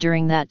victor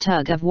during that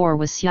tug-of-war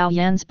was Xiao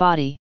Yan's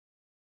body.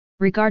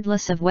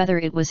 Regardless of whether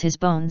it was his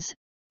bones,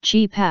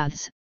 chi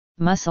paths,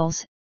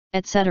 muscles,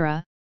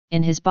 etc.,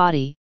 in his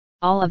body,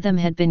 all of them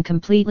had been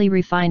completely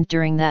refined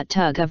during that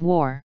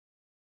tug-of-war.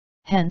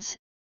 Hence,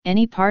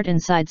 any part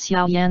inside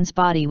Xiao Yan's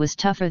body was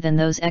tougher than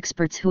those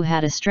experts who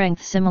had a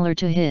strength similar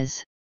to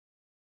his.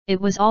 It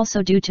was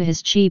also due to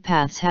his chi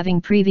paths having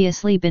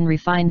previously been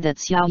refined that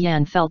Xiao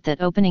Yan felt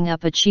that opening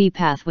up a chi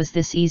path was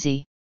this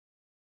easy.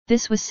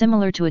 This was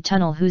similar to a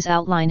tunnel whose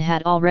outline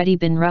had already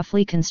been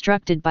roughly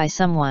constructed by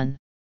someone.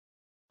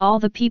 All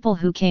the people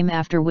who came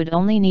after would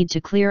only need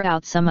to clear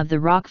out some of the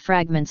rock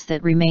fragments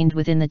that remained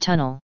within the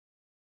tunnel.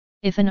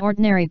 If an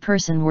ordinary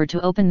person were to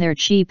open their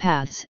chi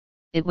paths,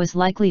 it was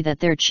likely that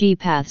their chi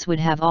paths would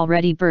have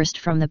already burst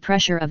from the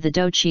pressure of the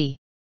do chi.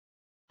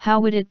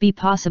 How would it be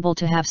possible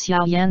to have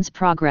Xiao Yan's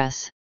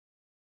progress?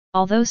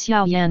 Although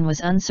Xiao Yan was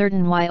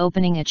uncertain why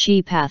opening a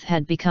chi path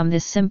had become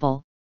this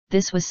simple,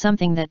 this was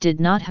something that did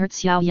not hurt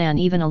Xiao Yan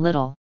even a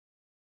little.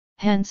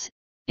 Hence,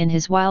 in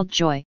his wild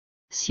joy,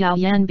 Xiao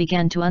Yan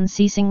began to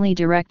unceasingly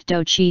direct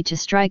do chi to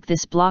strike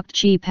this blocked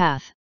chi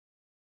path.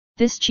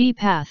 This chi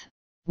path,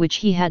 which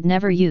he had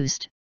never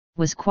used,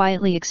 was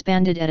quietly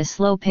expanded at a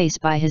slow pace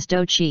by his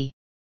do chi.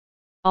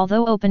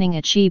 Although opening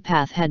a chi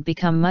path had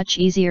become much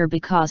easier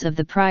because of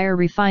the prior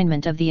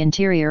refinement of the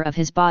interior of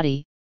his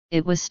body,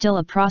 it was still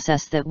a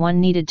process that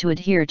one needed to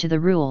adhere to the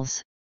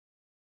rules.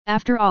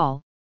 After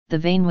all, the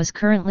vein was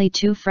currently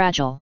too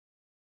fragile.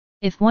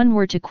 If one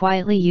were to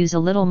quietly use a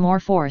little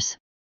more force,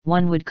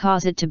 one would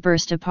cause it to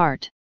burst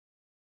apart.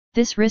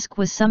 This risk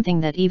was something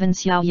that even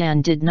Xiao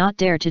Yan did not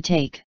dare to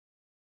take.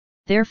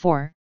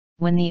 Therefore,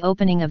 when the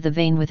opening of the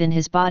vein within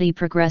his body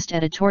progressed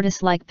at a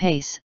tortoise-like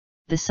pace,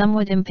 the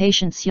somewhat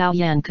impatient Xiao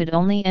Yan could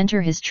only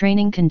enter his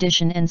training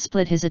condition and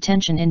split his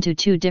attention into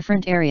two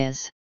different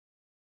areas.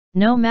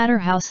 No matter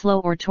how slow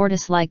or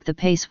tortoise-like the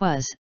pace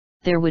was,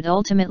 there would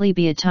ultimately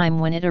be a time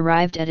when it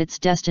arrived at its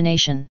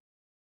destination.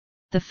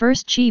 The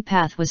first chi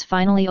path was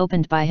finally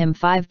opened by him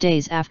 5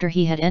 days after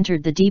he had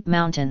entered the deep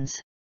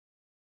mountains.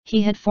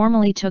 He had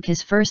formally took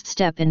his first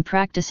step in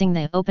practicing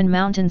the open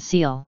mountain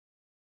seal.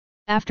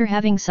 After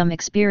having some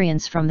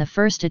experience from the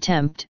first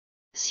attempt,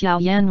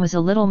 Xiao Yan was a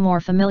little more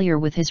familiar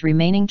with his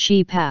remaining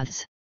chi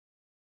paths.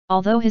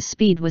 Although his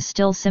speed was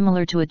still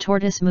similar to a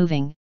tortoise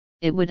moving,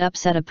 it would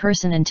upset a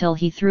person until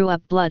he threw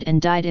up blood and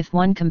died if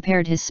one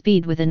compared his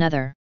speed with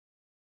another.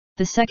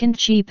 The second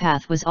chi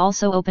path was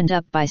also opened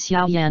up by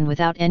Xiao Yan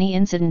without any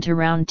incident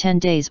around 10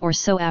 days or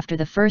so after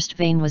the first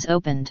vein was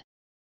opened.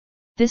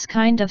 This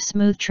kind of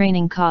smooth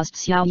training caused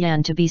Xiao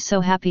Yan to be so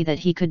happy that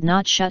he could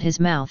not shut his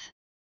mouth.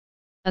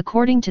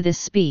 According to this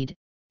speed,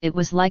 it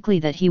was likely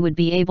that he would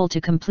be able to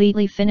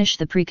completely finish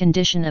the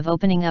precondition of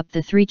opening up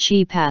the 3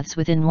 chi paths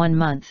within 1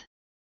 month.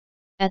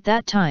 At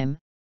that time,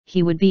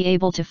 he would be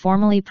able to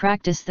formally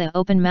practice the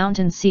open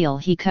mountain seal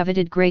he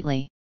coveted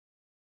greatly.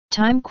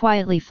 Time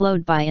quietly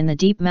flowed by in the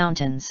deep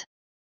mountains.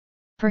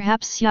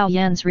 Perhaps Xiao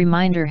Yan's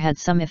reminder had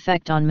some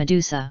effect on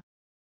Medusa.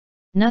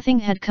 Nothing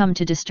had come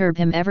to disturb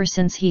him ever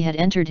since he had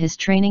entered his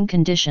training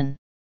condition.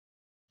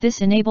 This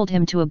enabled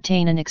him to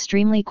obtain an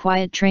extremely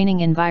quiet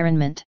training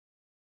environment.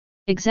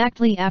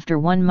 Exactly after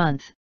 1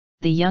 month,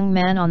 the young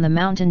man on the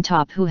mountain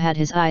top who had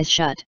his eyes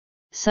shut,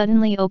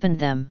 suddenly opened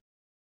them.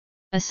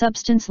 A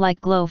substance-like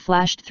glow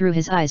flashed through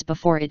his eyes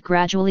before it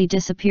gradually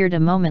disappeared a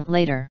moment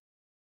later.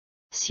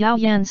 Xiao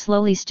Yan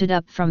slowly stood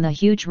up from the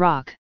huge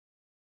rock.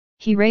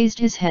 He raised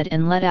his head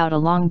and let out a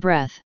long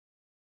breath.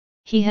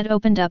 He had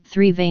opened up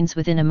 3 veins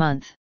within a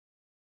month.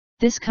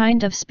 This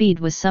kind of speed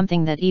was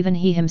something that even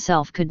he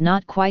himself could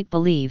not quite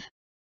believe.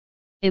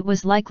 It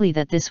was likely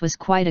that this was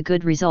quite a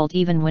good result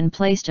even when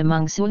placed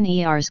among Sun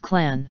Er's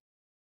clan.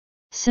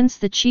 Since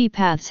the chi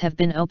paths have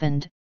been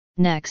opened,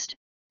 next,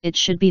 it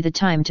should be the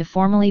time to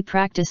formally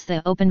practice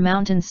the open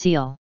mountain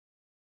seal.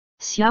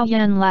 Xiao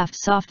Yan laughed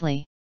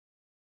softly.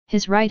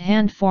 His right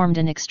hand formed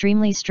an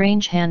extremely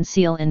strange hand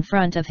seal in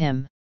front of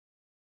him.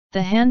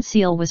 The hand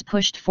seal was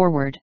pushed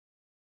forward.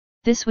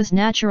 This was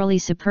naturally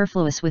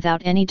superfluous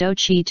without any do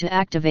chi to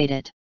activate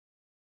it.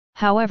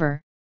 However,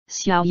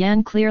 Xiao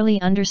Yan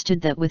clearly understood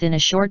that within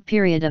a short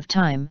period of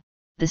time,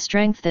 the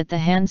strength that the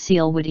hand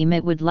seal would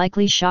emit would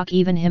likely shock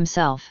even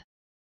himself.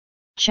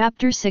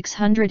 Chapter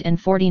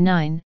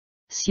 649,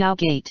 Xiao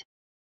Gate.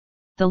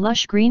 The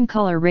lush green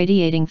color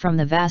radiating from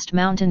the vast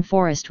mountain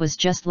forest was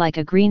just like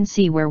a green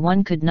sea where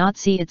one could not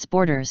see its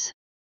borders.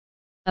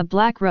 A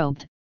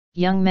black-robed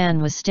young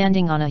man was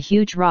standing on a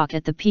huge rock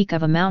at the peak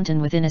of a mountain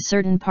within a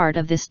certain part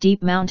of this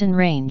deep mountain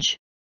range.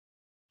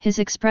 His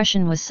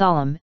expression was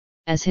solemn,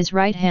 as his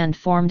right hand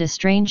formed a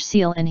strange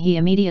seal and he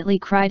immediately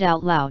cried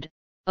out loud,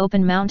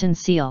 "Open mountain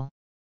seal."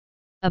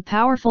 A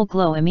powerful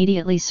glow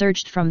immediately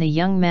surged from the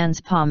young man's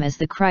palm as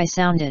the cry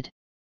sounded.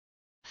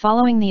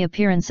 Following the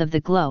appearance of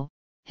the glow,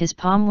 his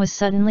palm was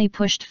suddenly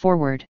pushed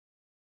forward.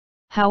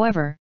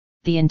 However,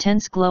 the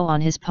intense glow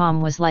on his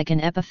palm was like an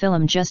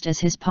epiphyllum just as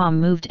his palm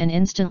moved and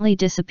instantly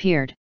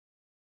disappeared.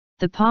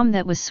 The palm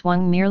that was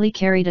swung merely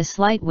carried a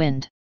slight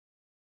wind.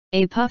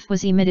 A puff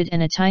was emitted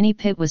and a tiny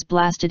pit was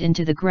blasted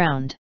into the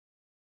ground.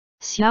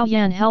 Xiao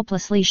Yan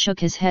helplessly shook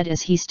his head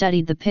as he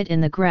studied the pit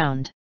in the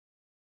ground.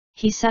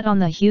 He sat on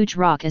the huge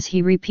rock as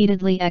he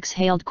repeatedly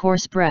exhaled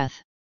coarse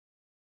breath.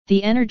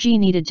 The energy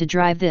needed to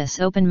drive this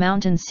open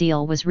mountain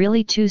seal was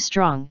really too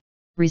strong,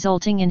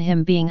 resulting in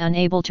him being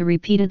unable to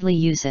repeatedly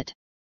use it.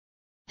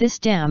 This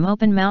damn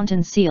open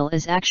mountain seal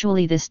is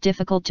actually this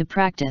difficult to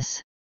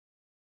practice.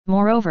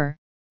 Moreover,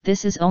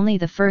 this is only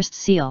the first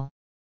seal.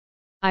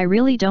 I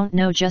really don't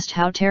know just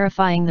how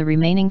terrifying the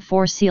remaining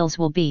 4 seals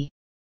will be.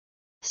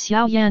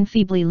 Xiao Yan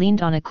feebly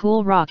leaned on a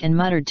cool rock and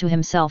muttered to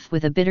himself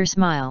with a bitter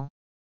smile.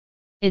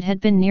 It had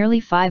been nearly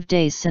 5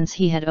 days since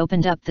he had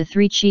opened up the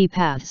 3 chi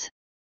paths.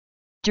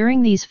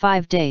 During these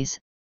 5 days,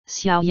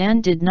 Xiao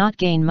Yan did not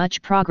gain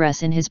much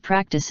progress in his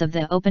practice of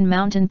the open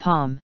mountain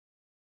palm.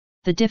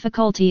 The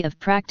difficulty of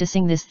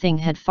practicing this thing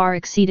had far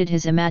exceeded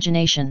his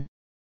imagination.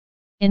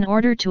 In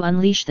order to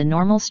unleash the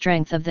normal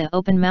strength of the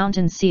open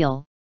mountain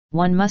seal,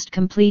 one must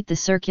complete the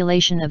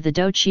circulation of the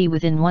Do Chi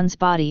within one's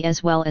body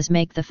as well as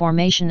make the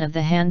formation of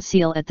the hand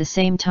seal at the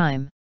same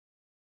time.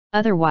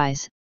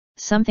 Otherwise,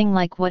 something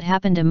like what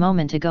happened a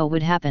moment ago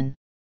would happen.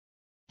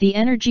 The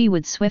energy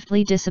would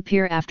swiftly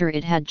disappear after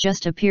it had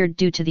just appeared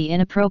due to the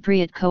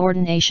inappropriate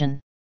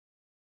coordination.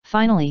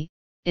 Finally,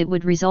 it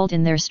would result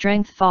in their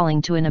strength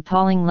falling to an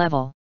appalling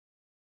level.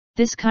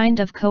 This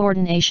kind of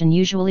coordination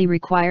usually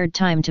required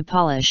time to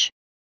polish.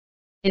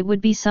 It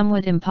would be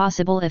somewhat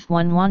impossible if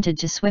one wanted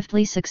to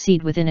swiftly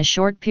succeed within a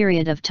short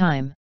period of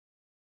time.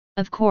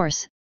 Of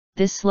course,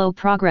 this slow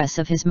progress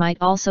of his might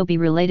also be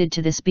related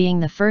to this being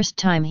the first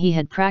time he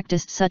had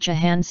practiced such a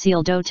hand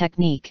seal do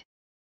technique.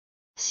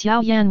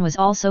 Xiao Yan was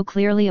also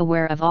clearly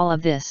aware of all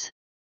of this.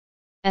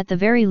 At the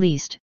very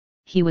least,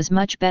 he was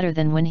much better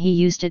than when he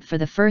used it for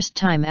the first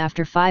time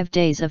after 5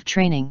 days of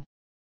training.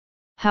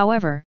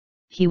 However,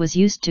 he was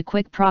used to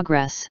quick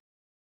progress.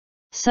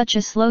 Such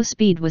a slow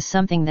speed was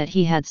something that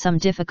he had some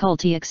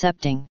difficulty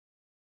accepting.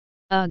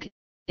 Ugh,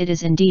 it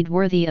is indeed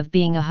worthy of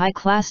being a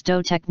high-class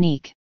do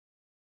technique.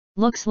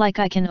 Looks like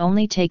I can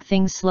only take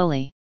things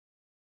slowly.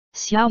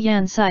 Xiao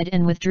Yan sighed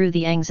and withdrew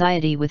the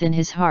anxiety within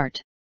his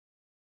heart.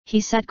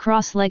 He sat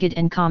cross-legged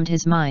and calmed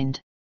his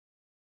mind.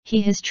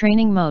 His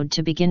training mode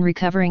to begin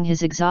recovering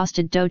his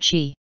exhausted Do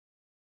Chi.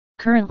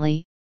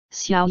 Currently,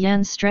 Xiao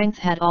Yan's strength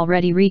had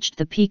already reached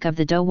the peak of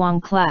the Do Wang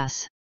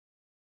class.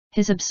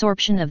 His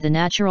absorption of the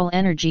natural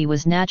energy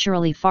was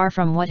naturally far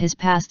from what his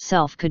past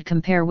self could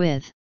compare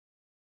with.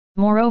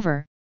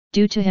 Moreover,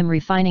 due to him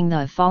refining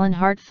the fallen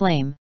heart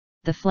flame,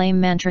 the flame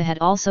mantra had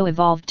also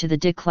evolved to the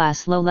Di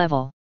class low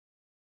level.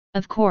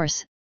 Of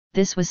course,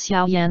 this was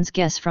Xiao Yan's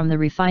guess from the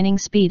refining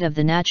speed of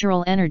the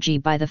natural energy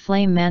by the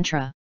flame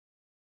mantra.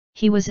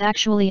 He was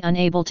actually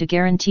unable to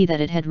guarantee that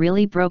it had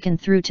really broken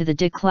through to the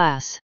Di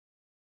class.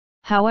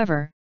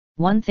 However,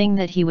 one thing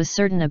that he was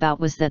certain about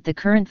was that the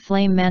current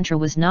flame mantra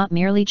was not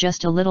merely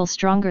just a little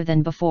stronger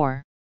than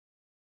before.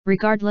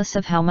 Regardless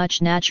of how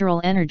much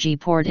natural energy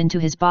poured into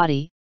his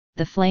body,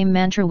 the flame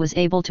mantra was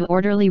able to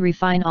orderly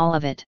refine all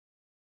of it.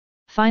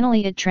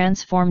 Finally it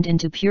transformed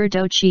into pure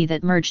Do Chi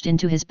that merged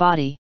into his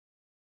body.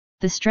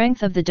 The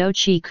strength of the Do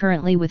Chi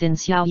currently within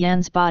Xiao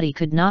Yan's body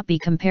could not be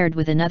compared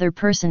with another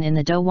person in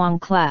the Do Wang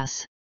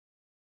class.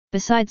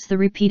 Besides the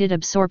repeated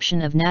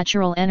absorption of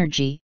natural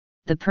energy,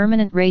 the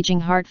permanent raging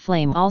heart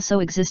flame also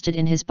existed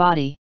in his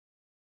body.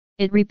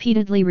 It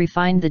repeatedly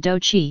refined the Do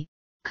Chi,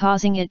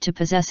 causing it to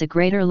possess a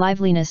greater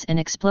liveliness and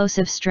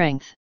explosive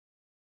strength.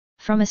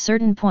 From a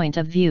certain point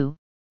of view,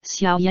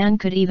 Xiao Yan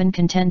could even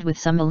contend with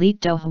some elite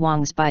Do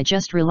Huangs by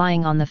just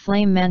relying on the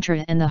flame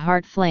mantra and the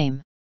heart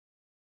flame.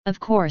 Of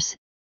course,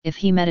 if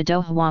he met a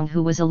Do Huang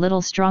who was a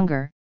little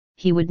stronger,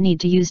 he would need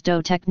to use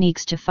Do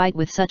techniques to fight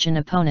with such an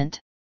opponent.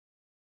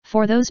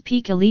 For those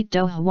peak elite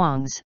Do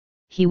Huangs,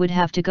 he would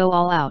have to go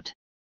all out.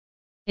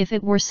 If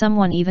it were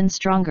someone even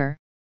stronger,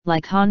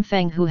 like Han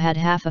Feng who had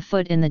half a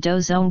foot in the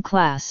Do Zone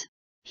class,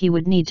 he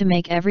would need to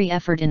make every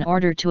effort in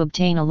order to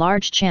obtain a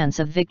large chance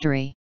of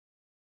victory.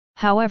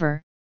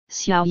 However,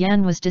 Xiao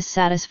Yan was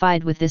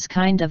dissatisfied with this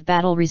kind of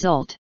battle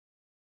result.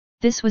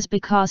 This was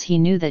because he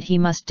knew that he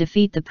must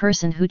defeat the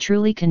person who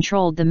truly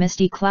controlled the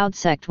Misty Cloud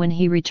sect when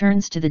he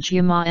returns to the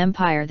Jiama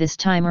Empire this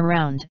time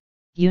around,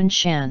 Yun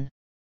Shan.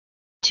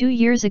 2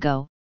 years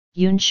ago,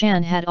 Yun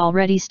Shan had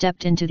already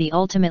stepped into the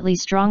ultimately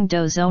strong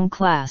Do Zone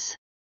class.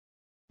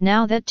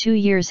 Now that 2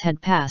 years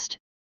had passed,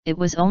 it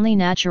was only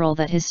natural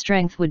that his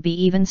strength would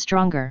be even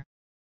stronger.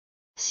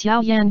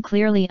 Xiao Yan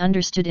clearly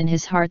understood in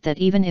his heart that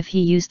even if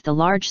he used the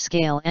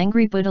large-scale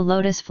Angry Buddha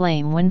Lotus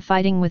Flame when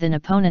fighting with an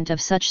opponent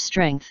of such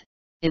strength,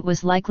 it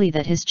was likely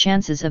that his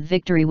chances of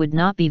victory would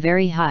not be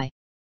very high.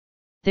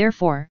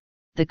 Therefore,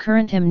 the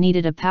current him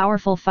needed a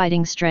powerful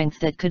fighting strength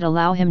that could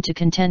allow him to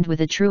contend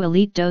with a true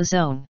elite Do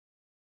Zone.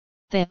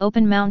 The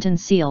open mountain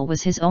seal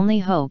was his only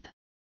hope.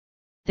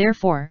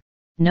 Therefore,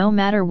 no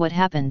matter what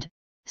happened,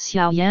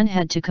 Xiao Yan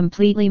had to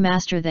completely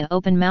master the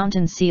open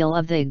mountain seal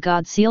of the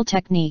God Seal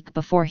technique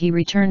before he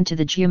returned to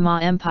the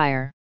Jiama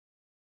Empire.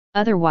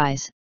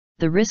 Otherwise,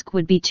 the risk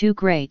would be too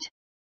great.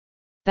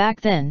 Back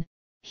then,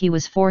 he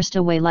was forced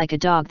away like a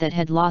dog that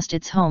had lost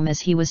its home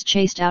as he was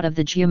chased out of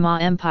the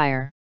Jiama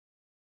Empire.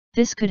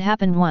 This could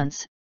happen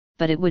once,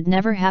 but it would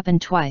never happen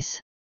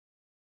twice.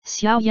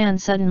 Xiao Yan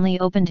suddenly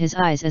opened his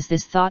eyes as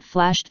this thought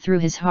flashed through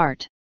his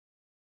heart.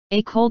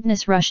 A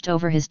coldness rushed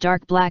over his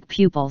dark black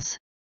pupils.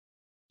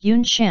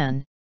 Yun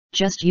Shan,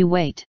 just you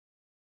wait.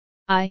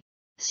 I,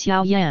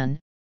 Xiao Yan,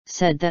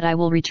 said that I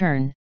will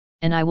return,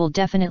 and I will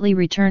definitely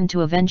return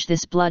to avenge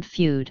this blood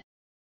feud.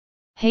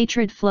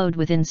 Hatred flowed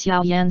within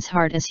Xiao Yan's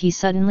heart as he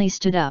suddenly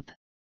stood up.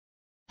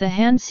 The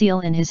hand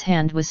seal in his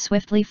hand was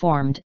swiftly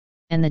formed,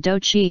 and the dou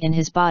qi in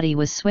his body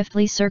was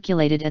swiftly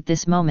circulated at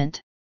this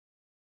moment.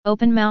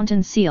 Open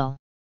mountain seal.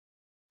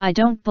 I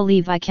don't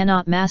believe I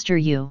cannot master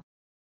you.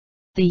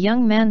 The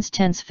young man's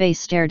tense face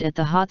stared at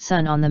the hot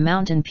sun on the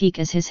mountain peak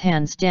as his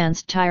hands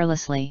danced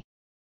tirelessly.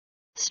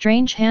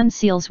 Strange hand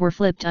seals were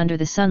flipped under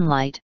the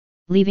sunlight,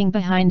 leaving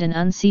behind an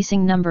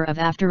unceasing number of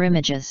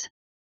afterimages.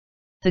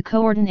 The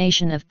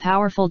coordination of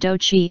powerful dou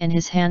qi and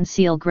his hand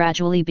seal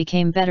gradually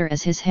became better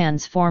as his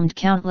hands formed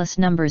countless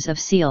numbers of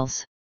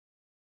seals.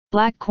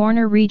 Black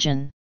Corner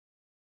Region.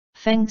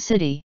 Feng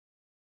City.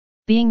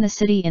 Being the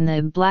city in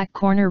the Black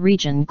Corner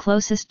region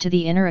closest to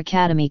the Inner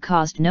Academy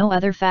caused no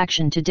other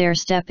faction to dare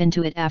step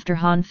into it after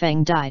Han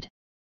Feng died.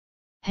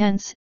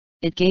 Hence,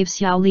 it gave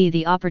Xiao Li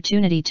the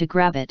opportunity to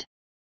grab it.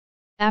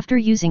 After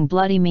using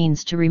bloody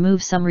means to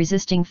remove some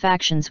resisting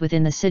factions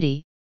within the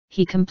city,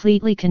 he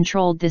completely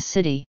controlled this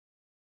city.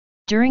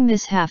 During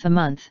this half a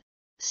month,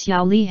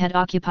 Xiao Li had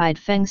occupied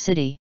Feng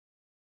City.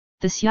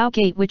 The Xiao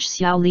Gate which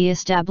Xiao Li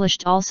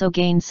established also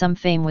gained some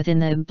fame within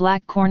the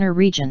Black Corner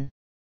region.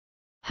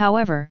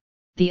 However,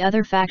 the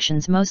other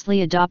factions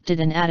mostly adopted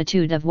an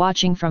attitude of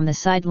watching from the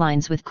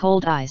sidelines with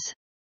cold eyes.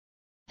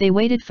 They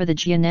waited for the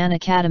Jianan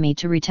Academy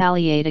to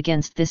retaliate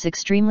against this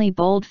extremely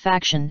bold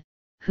faction,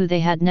 who they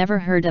had never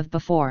heard of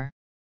before.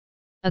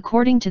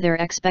 According to their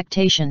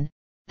expectation,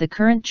 the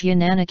current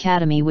Jianan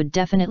Academy would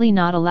definitely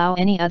not allow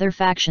any other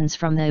factions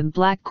from the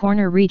Black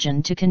Corner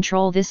region to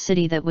control this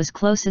city that was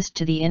closest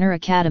to the Inner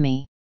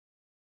Academy.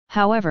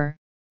 However,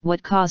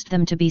 what caused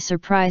them to be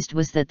surprised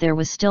was that there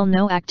was still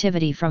no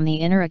activity from the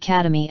Inner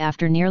Academy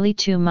after nearly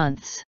 2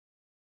 months.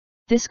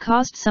 This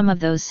caused some of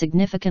those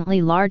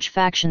significantly large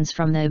factions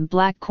from the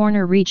Black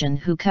Corner region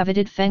who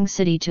coveted Feng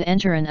City to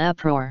enter an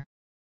uproar.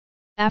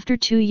 After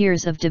 2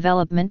 years of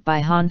development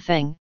by Han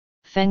Feng,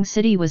 Feng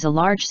City was a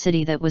large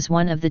city that was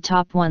one of the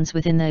top ones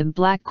within the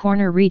Black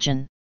Corner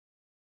region.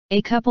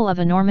 A couple of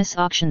enormous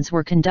auctions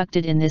were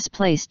conducted in this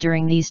place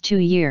during these 2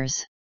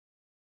 years.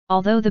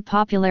 Although the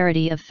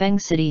popularity of Feng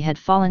City had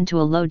fallen to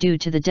a low due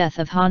to the death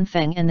of Han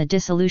Feng and the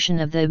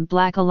dissolution of the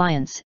Black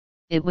Alliance,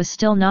 it was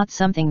still not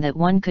something that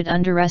one could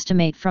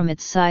underestimate from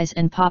its size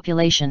and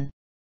population.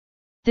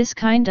 This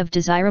kind of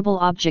desirable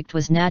object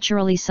was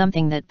naturally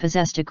something that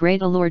possessed a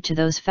great allure to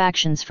those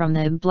factions from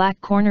the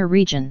Black Corner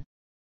region.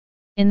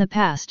 In the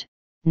past,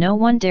 no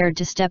one dared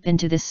to step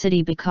into this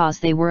city because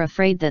they were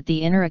afraid that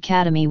the Inner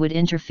Academy would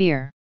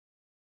interfere.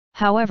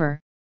 However,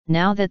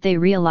 now that they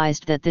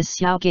realized that this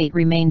Xiao Gate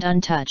remained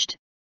untouched,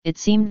 it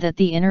seemed that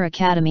the Inner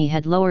Academy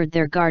had lowered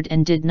their guard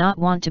and did not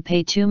want to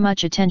pay too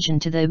much attention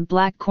to the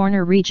Black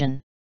Corner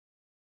region.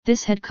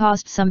 This had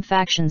caused some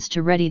factions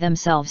to ready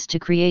themselves to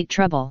create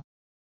trouble.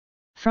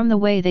 From the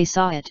way they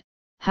saw it,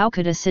 how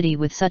could a city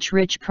with such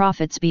rich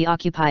profits be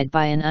occupied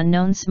by an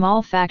unknown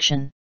small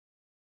faction?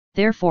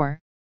 Therefore,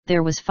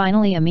 there was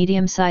finally a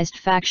medium-sized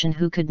faction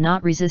who could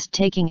not resist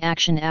taking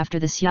action after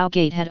the Xiao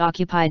Gate had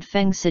occupied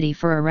Feng City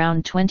for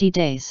around 20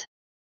 days.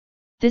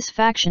 This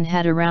faction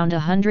had around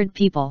 100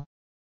 people.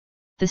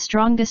 The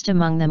strongest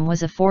among them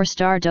was a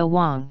 4-star Do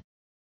Wang.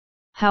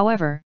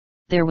 However,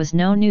 there was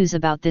no news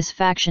about this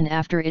faction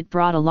after it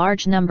brought a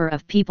large number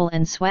of people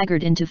and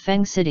swaggered into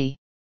Feng City.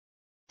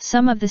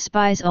 Some of the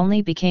spies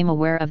only became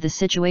aware of the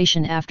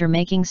situation after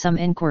making some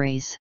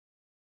inquiries.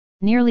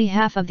 Nearly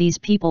half of these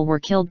people were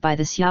killed by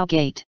the Xiao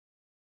Gate.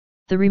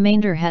 The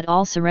remainder had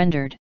all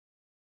surrendered.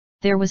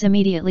 There was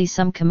immediately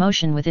some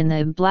commotion within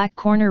the Black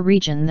Corner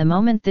region the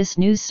moment this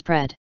news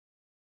spread.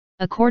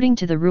 According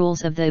to the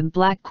rules of the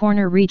Black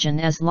Corner region,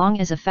 as long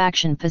as a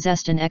faction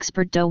possessed an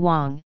expert Do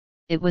Wang,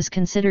 it was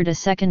considered a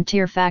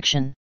second-tier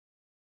faction.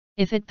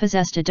 If it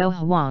possessed a Do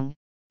Huang,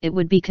 it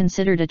would be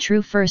considered a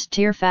true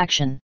first-tier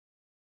faction.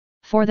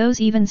 For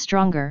those even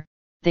stronger,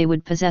 they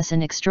would possess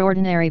an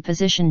extraordinary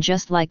position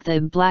just like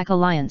the Black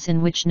Alliance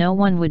in which no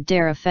one would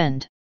dare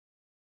offend.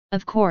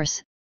 Of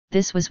course,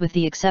 this was with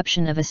the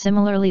exception of a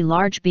similarly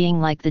large being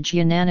like the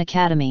Jianan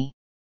Academy.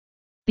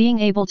 Being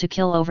able to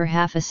kill over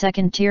half a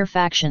second-tier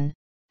faction,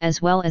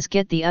 as well as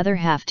get the other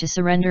half to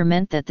surrender,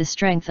 meant that the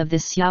strength of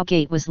this Xiao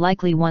Gate was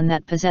likely one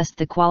that possessed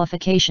the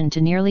qualification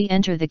to nearly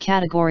enter the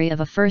category of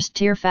a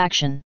first-tier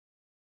faction.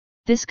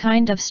 This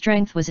kind of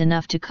strength was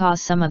enough to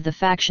cause some of the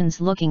factions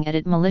looking at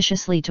it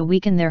maliciously to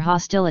weaken their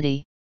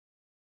hostility.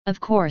 Of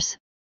course,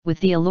 with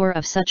the allure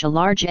of such a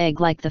large egg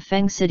like the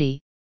Feng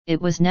City, it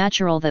was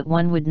natural that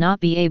one would not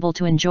be able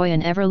to enjoy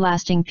an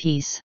everlasting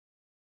peace.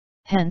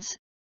 Hence,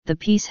 the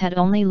peace had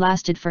only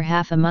lasted for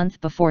half a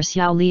month before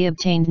Xiao Li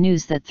obtained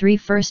news that 3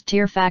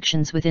 first-tier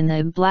factions within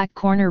the Black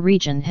Corner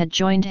region had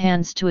joined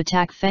hands to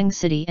attack Feng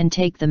City and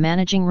take the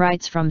managing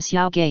rights from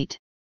Xiao Gate.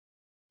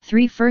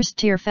 3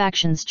 first-tier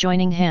factions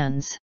joining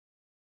hands.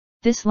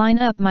 This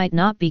lineup might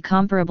not be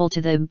comparable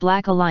to the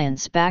Black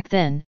Alliance back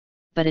then,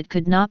 but it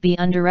could not be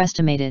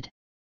underestimated.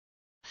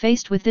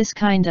 Faced with this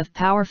kind of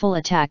powerful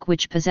attack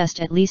which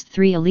possessed at least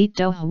 3 elite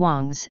Do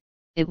Huangs,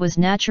 it was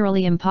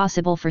naturally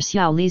impossible for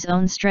Xiao Li's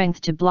own strength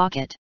to block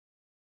it.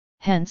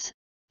 Hence,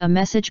 a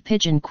message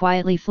pigeon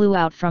quietly flew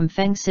out from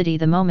Feng City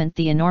the moment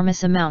the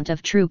enormous amount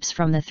of troops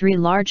from the 3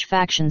 large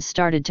factions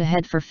started to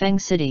head for Feng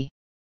City.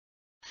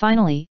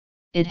 Finally,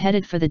 it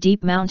headed for the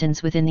deep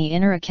mountains within the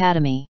inner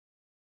academy.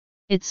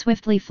 It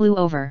swiftly flew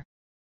over.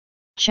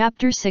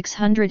 Chapter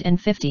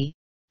 650,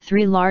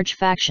 Three Large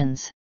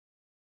Factions.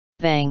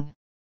 Bang!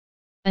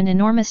 An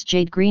enormous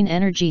jade-green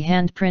energy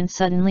handprint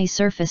suddenly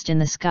surfaced in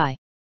the sky.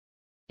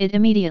 It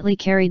immediately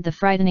carried the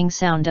frightening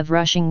sound of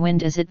rushing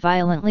wind as it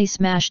violently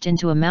smashed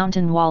into a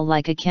mountain wall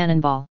like a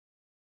cannonball.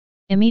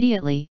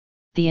 Immediately,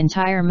 the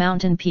entire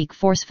mountain peak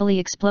forcefully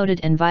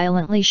exploded and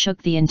violently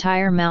shook the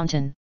entire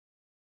mountain.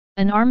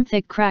 An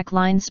arm-thick crack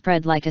line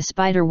spread like a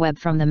spider web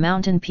from the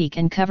mountain peak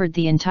and covered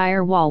the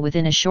entire wall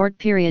within a short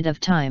period of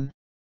time.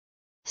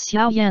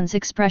 Xiao Yan's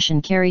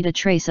expression carried a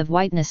trace of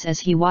whiteness as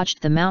he watched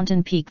the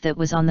mountain peak that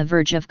was on the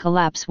verge of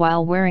collapse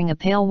while wearing a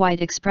pale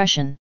white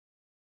expression.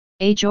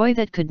 A joy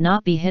that could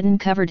not be hidden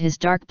covered his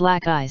dark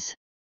black eyes.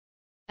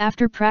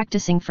 After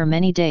practicing for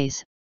many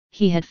days,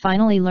 he had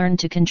finally learned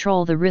to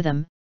control the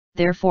rhythm,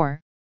 therefore,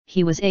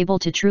 he was able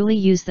to truly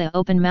use the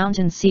open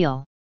mountain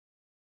seal.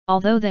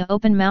 Although the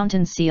open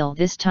mountain seal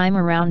this time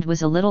around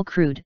was a little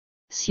crude,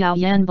 Xiao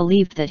Yan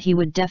believed that he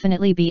would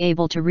definitely be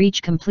able to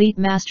reach complete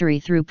mastery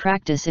through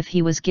practice if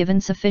he was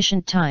given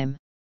sufficient time.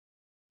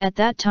 At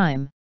that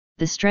time,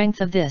 the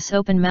strength of this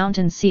open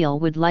mountain seal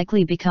would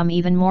likely become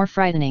even more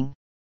frightening.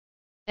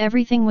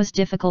 Everything was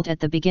difficult at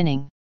the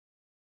beginning.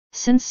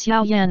 Since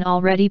Xiao Yan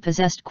already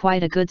possessed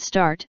quite a good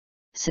start,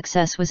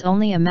 success was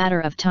only a matter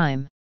of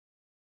time.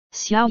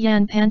 Xiao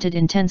Yan panted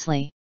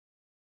intensely.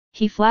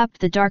 He flapped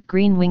the dark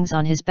green wings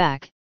on his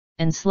back,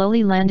 and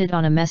slowly landed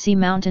on a messy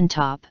mountain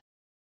top.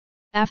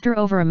 After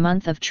over a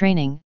month of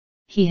training,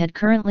 he had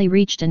currently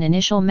reached an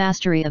initial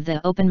mastery of the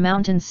open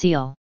mountain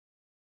seal.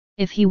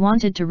 If he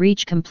wanted to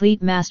reach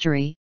complete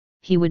mastery,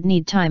 he would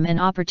need time and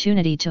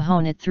opportunity to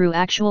hone it through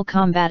actual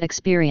combat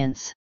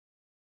experience.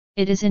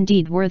 It is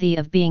indeed worthy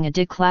of being a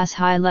D-class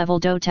high-level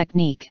Do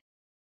technique.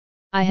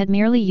 I had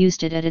merely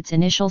used it at its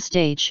initial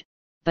stage,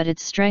 but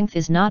its strength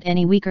is not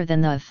any weaker than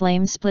the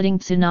flame-splitting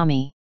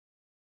tsunami.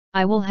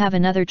 I will have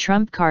another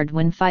trump card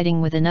when fighting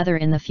with another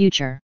in the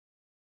future.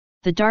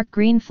 The dark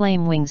green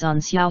flame wings on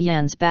Xiao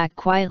Yan's back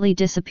quietly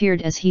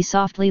disappeared as he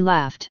softly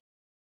laughed.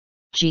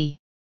 Gee!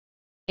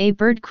 A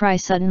bird cry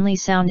suddenly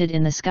sounded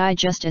in the sky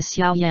just as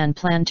Xiao Yan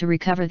planned to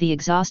recover the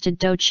exhausted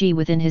Do Qi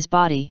within his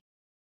body.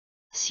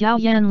 Xiao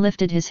Yan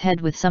lifted his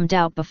head with some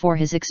doubt before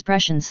his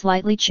expression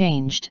slightly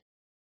changed.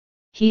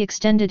 He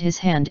extended his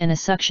hand and a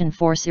suction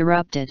force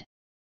erupted.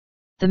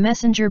 The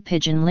messenger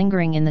pigeon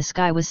lingering in the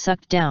sky was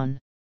sucked down.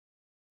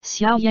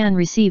 Xiao Yan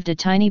received a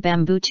tiny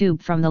bamboo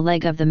tube from the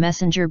leg of the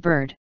messenger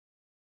bird.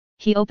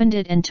 He opened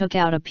it and took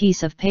out a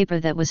piece of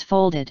paper that was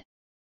folded.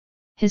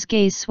 His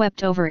gaze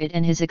swept over it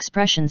and his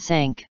expression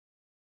sank.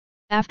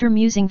 After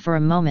musing for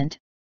a moment,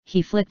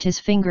 he flicked his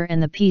finger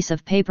and the piece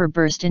of paper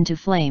burst into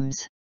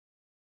flames.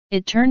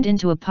 It turned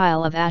into a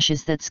pile of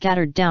ashes that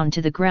scattered down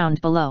to the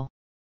ground below.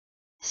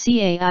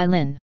 Cai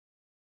Lin.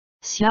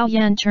 Xiao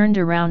Yan turned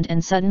around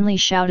and suddenly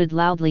shouted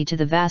loudly to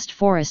the vast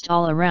forest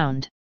all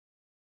around.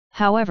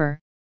 However,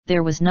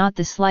 there was not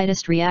the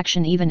slightest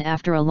reaction even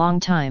after a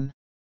long time.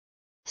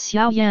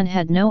 Xiao Yan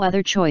had no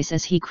other choice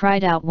as he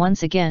cried out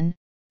once again,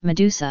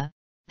 "Medusa,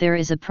 there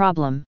is a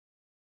problem.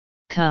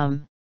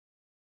 Come."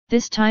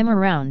 This time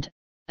around,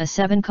 a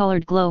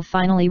seven-colored glow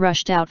finally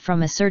rushed out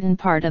from a certain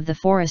part of the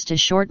forest a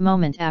short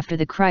moment after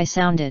the cry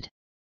sounded.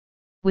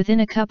 Within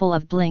a couple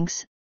of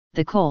blinks,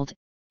 the cold,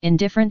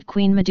 indifferent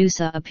Queen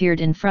Medusa appeared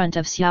in front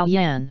of Xiao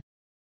Yan.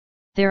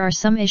 "There are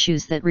some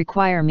issues that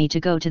require me to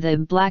go to the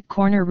Black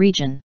Corner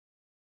region.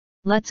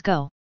 Let's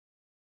go."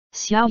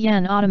 Xiao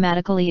Yan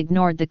automatically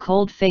ignored the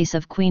cold face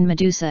of Queen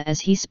Medusa as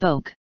he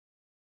spoke.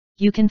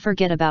 "You can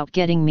forget about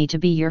getting me to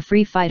be your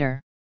free fighter."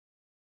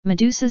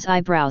 Medusa's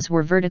eyebrows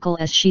were vertical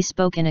as she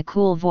spoke in a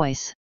cool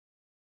voice.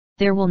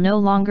 "There will no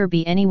longer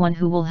be anyone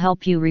who will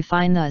help you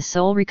refine the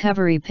soul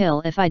recovery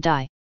pill if I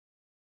die."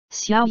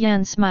 Xiao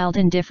Yan smiled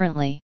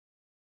indifferently.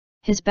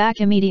 His back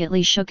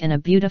immediately shook and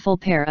a beautiful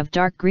pair of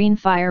dark green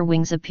fire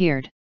wings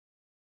appeared.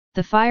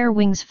 The fire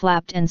wings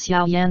flapped and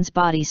Xiao Yan's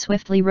body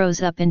swiftly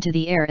rose up into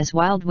the air as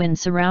wild wind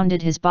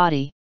surrounded his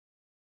body.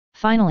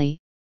 Finally,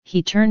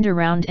 he turned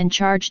around and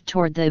charged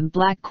toward the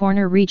Black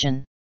Corner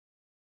region.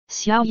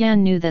 Xiao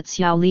Yan knew that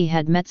Xiao Li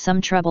had met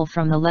some trouble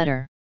from the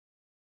letter.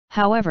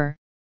 However,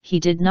 he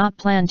did not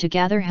plan to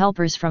gather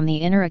helpers from the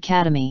inner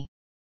academy.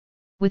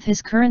 With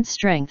his current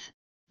strength,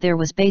 there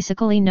was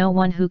basically no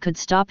one who could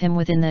stop him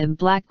within the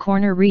Black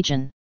Corner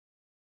region.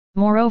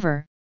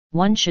 Moreover,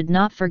 one should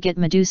not forget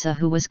Medusa,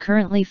 who was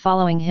currently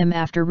following him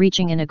after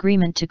reaching an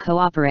agreement to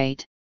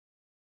cooperate.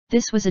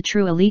 This was a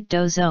true elite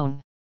Do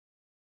zone.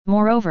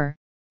 Moreover,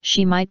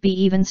 she might be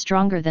even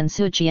stronger than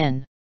Su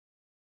Jian.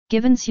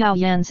 Given Xiao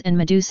Yan's and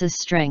Medusa's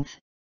strength,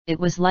 it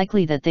was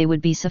likely that they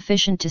would be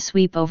sufficient to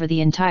sweep over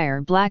the entire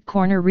Black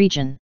Corner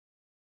region.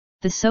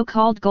 The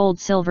so-called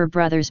Gold-Silver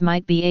brothers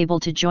might be able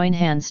to join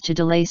hands to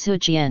delay Su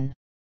Jian.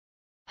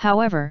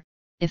 However,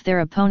 if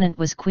their opponent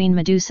was Queen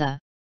Medusa,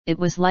 it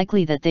was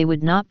likely that they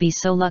would not be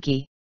so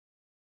lucky.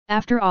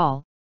 After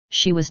all,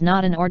 she was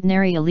not an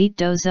ordinary elite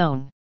Do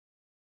zone.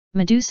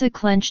 Medusa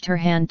clenched her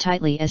hand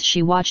tightly as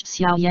she watched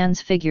Xiao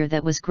Yan's figure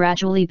that was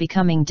gradually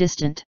becoming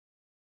distant.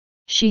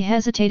 She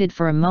hesitated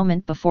for a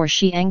moment before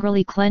she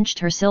angrily clenched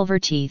her silver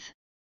teeth.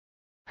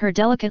 Her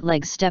delicate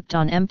legs stepped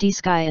on empty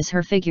sky as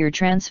her figure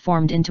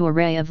transformed into a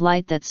ray of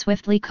light that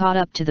swiftly caught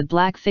up to the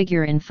black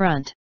figure in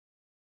front.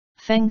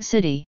 Feng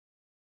City.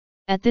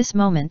 At this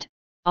moment,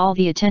 all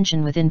the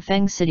attention within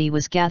Feng City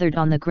was gathered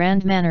on the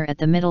grand manor at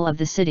the middle of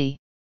the city.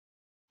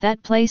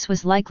 That place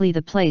was likely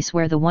the place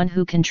where the one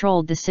who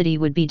controlled the city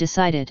would be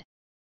decided.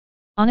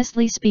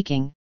 Honestly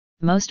speaking,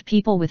 most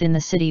people within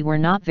the city were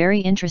not very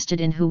interested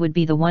in who would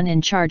be the one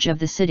in charge of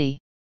the city.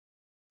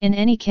 In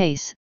any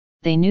case,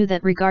 they knew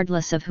that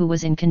regardless of who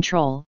was in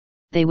control,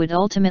 they would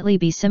ultimately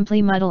be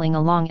simply muddling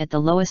along at the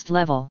lowest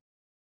level.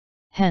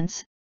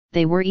 Hence,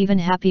 they were even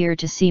happier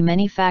to see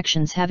many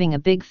factions having a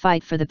big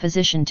fight for the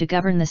position to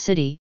govern the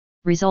city,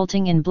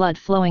 resulting in blood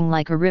flowing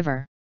like a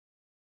river.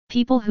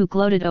 People who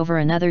gloated over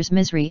another's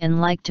misery and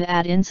liked to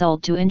add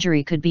insult to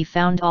injury could be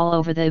found all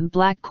over the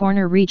Black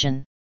Corner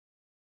region.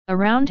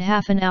 Around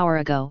half an hour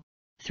ago,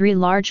 3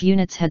 large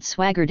units had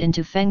swaggered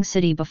into Feng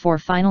City before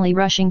finally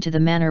rushing to the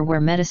manor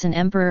where Medicine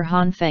Emperor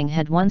Han Feng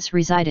had once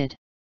resided.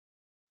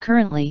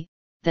 Currently,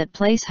 that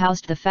place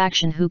housed the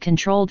faction who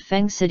controlled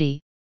Feng City,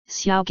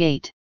 Xiao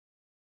Gate.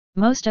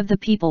 Most of the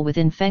people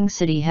within Feng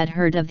City had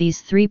heard of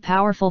these 3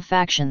 powerful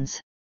factions.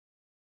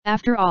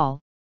 After all,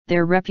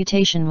 their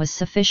reputation was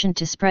sufficient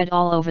to spread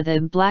all over the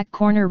Black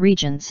Corner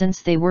region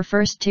since they were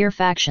first-tier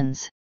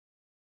factions.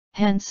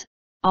 Hence,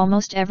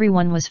 almost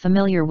everyone was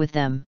familiar with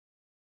them.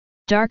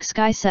 Dark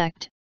Sky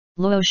Sect,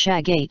 Luo Sha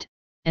Gate,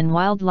 and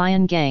Wild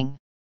Lion Gang.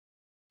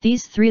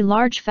 These 3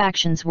 large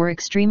factions were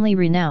extremely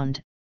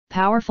renowned,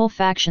 powerful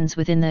factions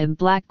within the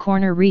Black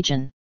Corner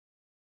region.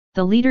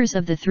 The leaders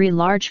of the 3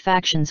 large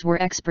factions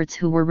were experts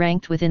who were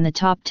ranked within the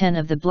top 10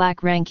 of the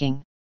Black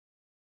ranking.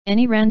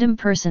 Any random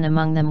person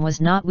among them was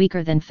not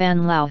weaker than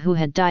Fan Lao, who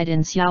had died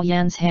in Xiao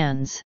Yan's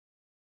hands.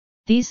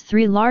 These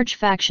 3 large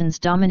factions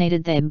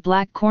dominated the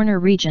Black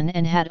Corner region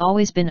and had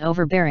always been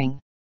overbearing.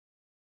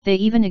 They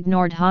even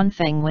ignored Han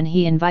Feng when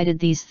he invited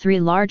these 3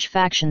 large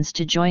factions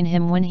to join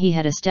him when he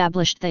had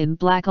established the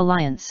Black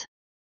Alliance.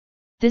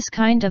 This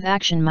kind of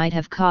action might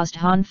have caused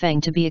Han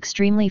Feng to be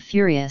extremely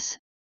furious,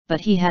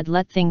 but he had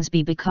let things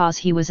be because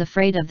he was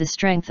afraid of the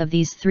strength of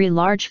these 3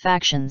 large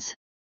factions.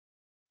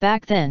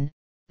 Back then,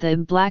 the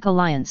Black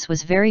Alliance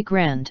was very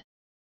grand.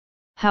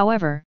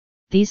 However,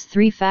 these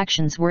 3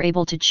 factions were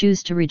able to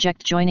choose to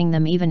reject joining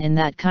them even in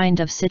that kind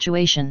of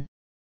situation.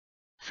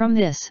 From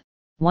this,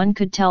 one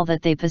could tell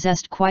that they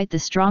possessed quite the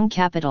strong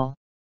capital.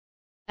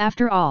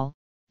 After all,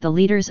 the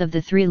leaders of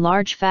the 3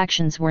 large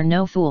factions were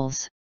no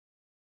fools.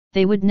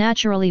 They would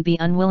naturally be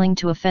unwilling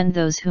to offend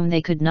those whom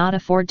they could not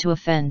afford to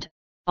offend.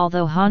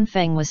 Although Han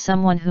Feng was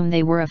someone whom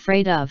they were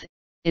afraid of,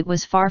 it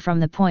was far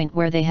from the point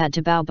where they had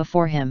to bow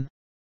before him.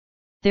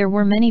 There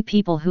were many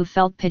people who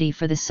felt pity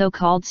for the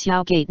so-called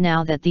Xiao Gate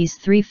now that these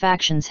 3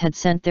 factions had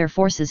sent their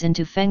forces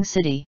into Feng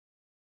City.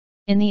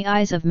 In the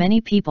eyes of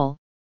many people,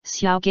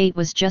 Xiao Gate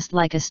was just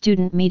like a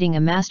student meeting a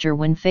master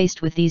when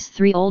faced with these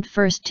 3 old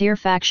first-tier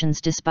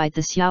factions, despite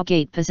the Xiao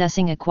Gate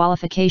possessing a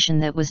qualification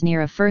that was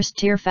near a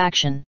first-tier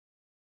faction.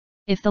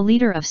 If the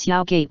leader of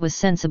Xiao Gate was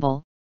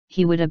sensible,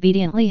 he would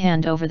obediently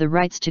hand over the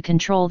rights to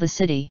control the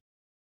city.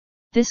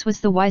 This was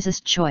the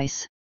wisest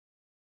choice.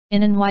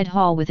 In an wide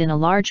hall within a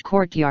large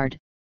courtyard,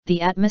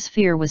 the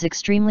atmosphere was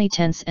extremely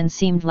tense and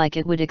seemed like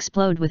it would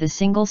explode with a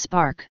single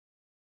spark.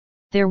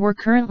 There were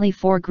currently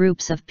 4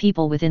 groups of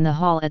people within the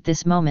hall at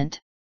this moment.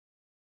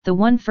 The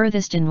one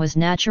furthest in was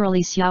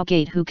naturally Xiao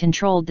Gate, who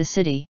controlled the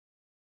city.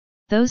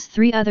 Those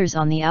 3 others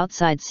on the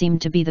outside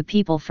seemed to be the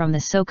people from the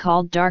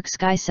so-called Dark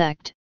Sky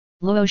Sect,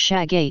 Luo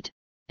Sha Gate,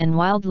 and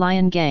Wild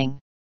Lion Gang.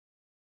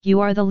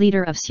 You are the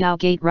leader of Xiao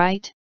Gate,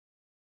 right?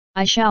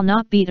 I shall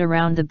not beat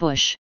around the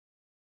bush.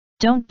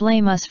 Don't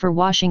blame us for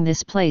washing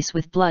this place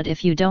with blood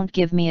if you don't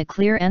give me a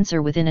clear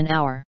answer within an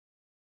hour.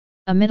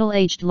 A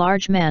middle-aged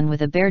large man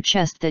with a bare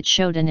chest that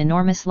showed an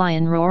enormous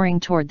lion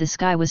roaring toward the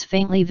sky was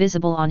faintly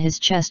visible on his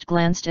chest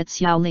glanced at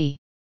Xiao Li.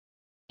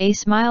 A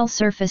smile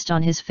surfaced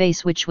on his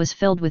face which was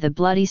filled with a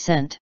bloody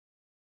scent.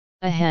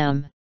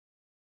 Ahem.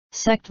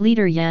 Sect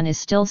leader Yan is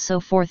still so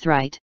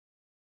forthright.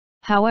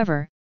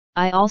 However,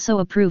 I also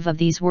approve of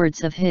these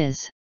words of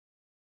his.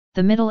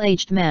 The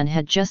middle-aged man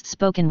had just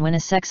spoken when a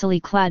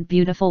sexily clad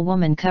beautiful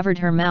woman covered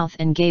her mouth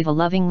and gave a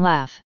loving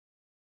laugh.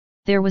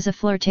 There was a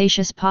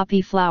flirtatious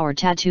poppy flower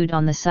tattooed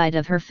on the side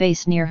of her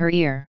face near her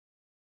ear.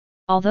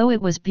 Although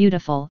it was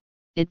beautiful,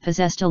 it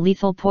possessed a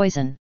lethal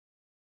poison.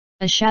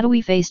 A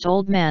shadowy-faced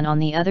old man on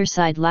the other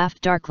side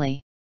laughed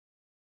darkly.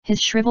 His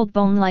shriveled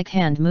bone-like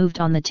hand moved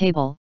on the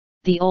table.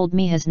 The old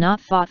me has not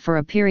fought for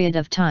a period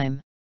of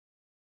time.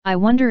 I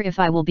wonder if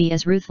I will be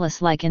as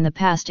ruthless like in the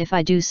past if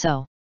I do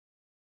so.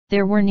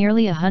 There were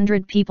nearly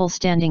 100 people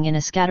standing in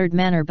a scattered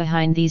manner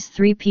behind these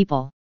 3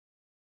 people.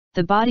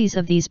 The bodies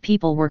of these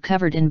people were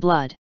covered in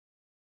blood.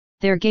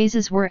 Their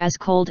gazes were as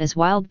cold as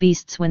wild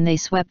beasts when they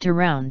swept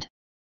around.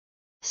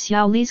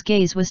 Xiao Li's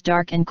gaze was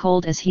dark and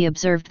cold as he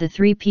observed the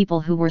 3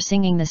 people who were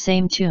singing the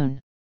same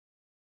tune.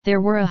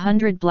 There were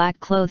 100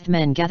 black-clothed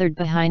men gathered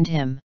behind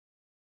him.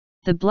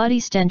 The bloody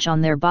stench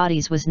on their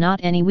bodies was not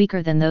any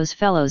weaker than those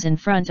fellows in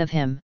front of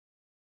him.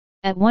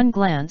 At one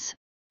glance,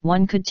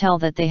 one could tell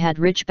that they had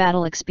rich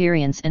battle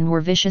experience and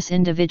were vicious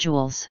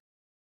individuals.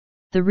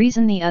 The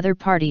reason the other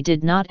party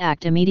did not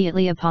act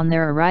immediately upon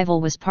their arrival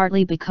was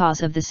partly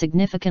because of the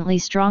significantly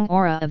strong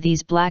aura of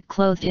these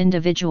black-clothed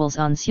individuals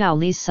on Xiao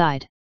Li's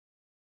side.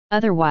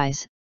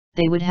 Otherwise,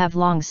 they would have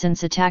long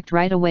since attacked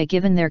right away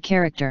given their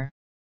character.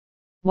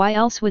 Why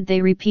else would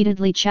they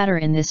repeatedly chatter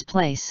in this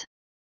place?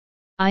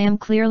 I am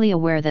clearly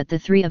aware that the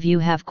three of you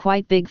have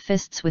quite big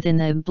fists within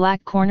the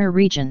Black Corner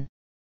region.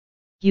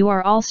 You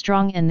are all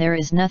strong and there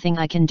is nothing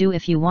I can do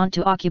if you want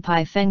to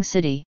occupy Feng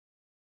City.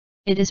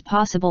 It is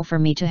possible for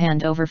me to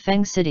hand over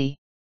Feng City.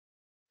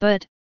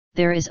 But,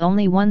 there is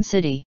only one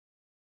city.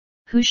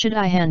 Who should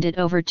I hand it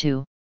over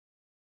to?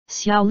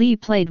 Xiao Li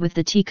played with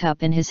the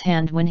teacup in his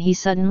hand when he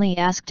suddenly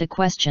asked a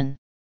question.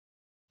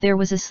 There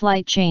was a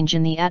slight change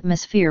in the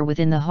atmosphere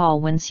within the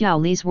hall when Xiao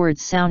Li's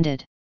words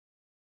sounded.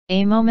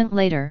 A moment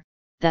later,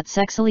 that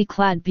sexily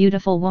clad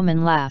beautiful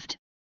woman laughed.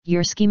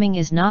 Your scheming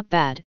is not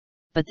bad,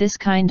 but this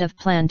kind of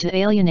plan to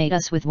alienate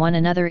us with one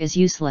another is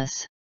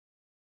useless.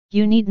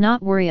 You need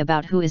not worry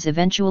about who is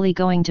eventually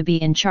going to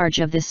be in charge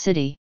of this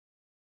city.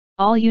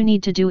 All you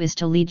need to do is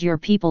to lead your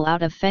people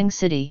out of Feng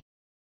City.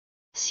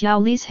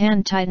 Xiao Li's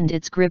hand tightened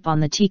its grip on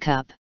the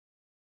teacup.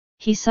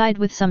 He sighed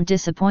with some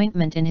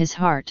disappointment in his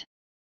heart.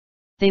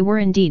 They were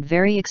indeed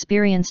very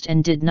experienced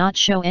and did not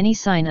show any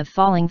sign of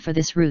falling for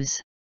this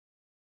ruse.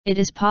 It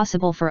is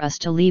possible for us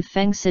to leave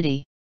Feng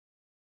City.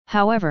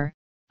 However,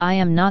 I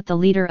am not the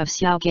leader of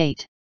Xiao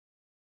Gate.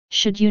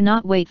 Should you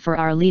not wait for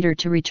our leader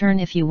to return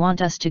if you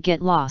want us to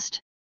get lost?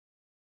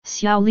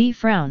 Xiao Li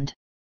frowned.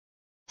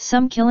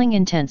 Some killing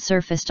intent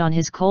surfaced on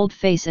his cold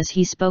face as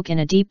he spoke in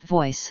a deep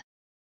voice.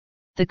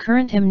 The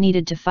current him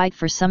needed to fight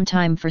for some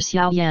time for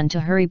Xiao Yan to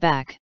hurry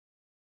back.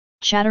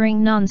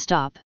 Chattering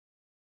non-stop.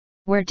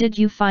 Where did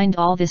you find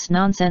all this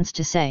nonsense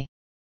to say?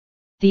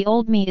 The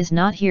old me is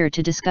not here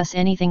to discuss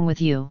anything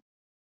with you.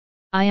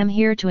 I am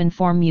here to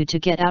inform you to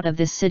get out of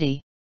this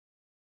city.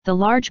 The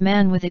large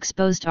man with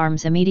exposed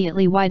arms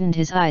immediately widened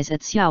his eyes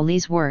at Xiao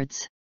Li's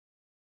words.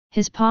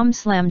 His palm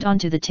slammed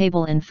onto the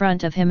table in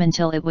front of him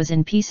until it was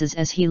in pieces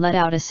as he let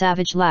out a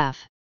savage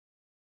laugh.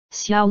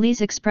 Xiao Li's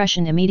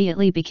expression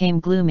immediately became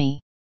gloomy.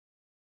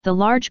 The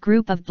large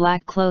group of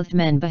black-clothed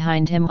men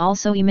behind him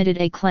also emitted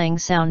a clang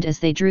sound as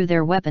they drew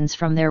their weapons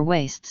from their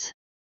waists.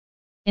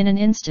 In an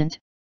instant,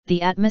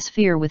 the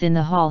atmosphere within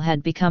the hall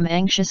had become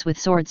anxious with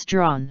swords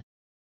drawn.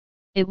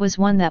 It was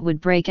one that would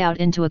break out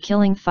into a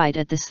killing fight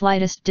at the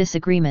slightest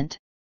disagreement.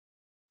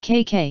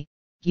 KK,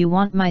 you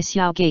want my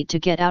Xiao Gate to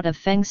get out of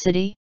Feng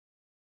City?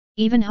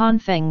 Even Han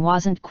Feng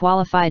wasn't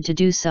qualified to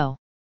do so.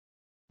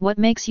 What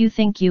makes you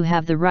think you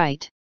have the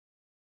right?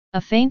 A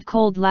faint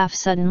cold laugh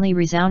suddenly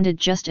resounded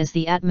just as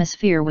the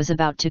atmosphere was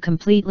about to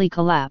completely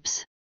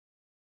collapse.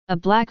 A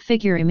black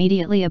figure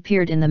immediately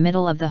appeared in the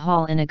middle of the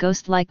hall in a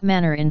ghost-like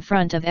manner in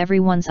front of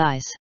everyone's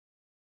eyes.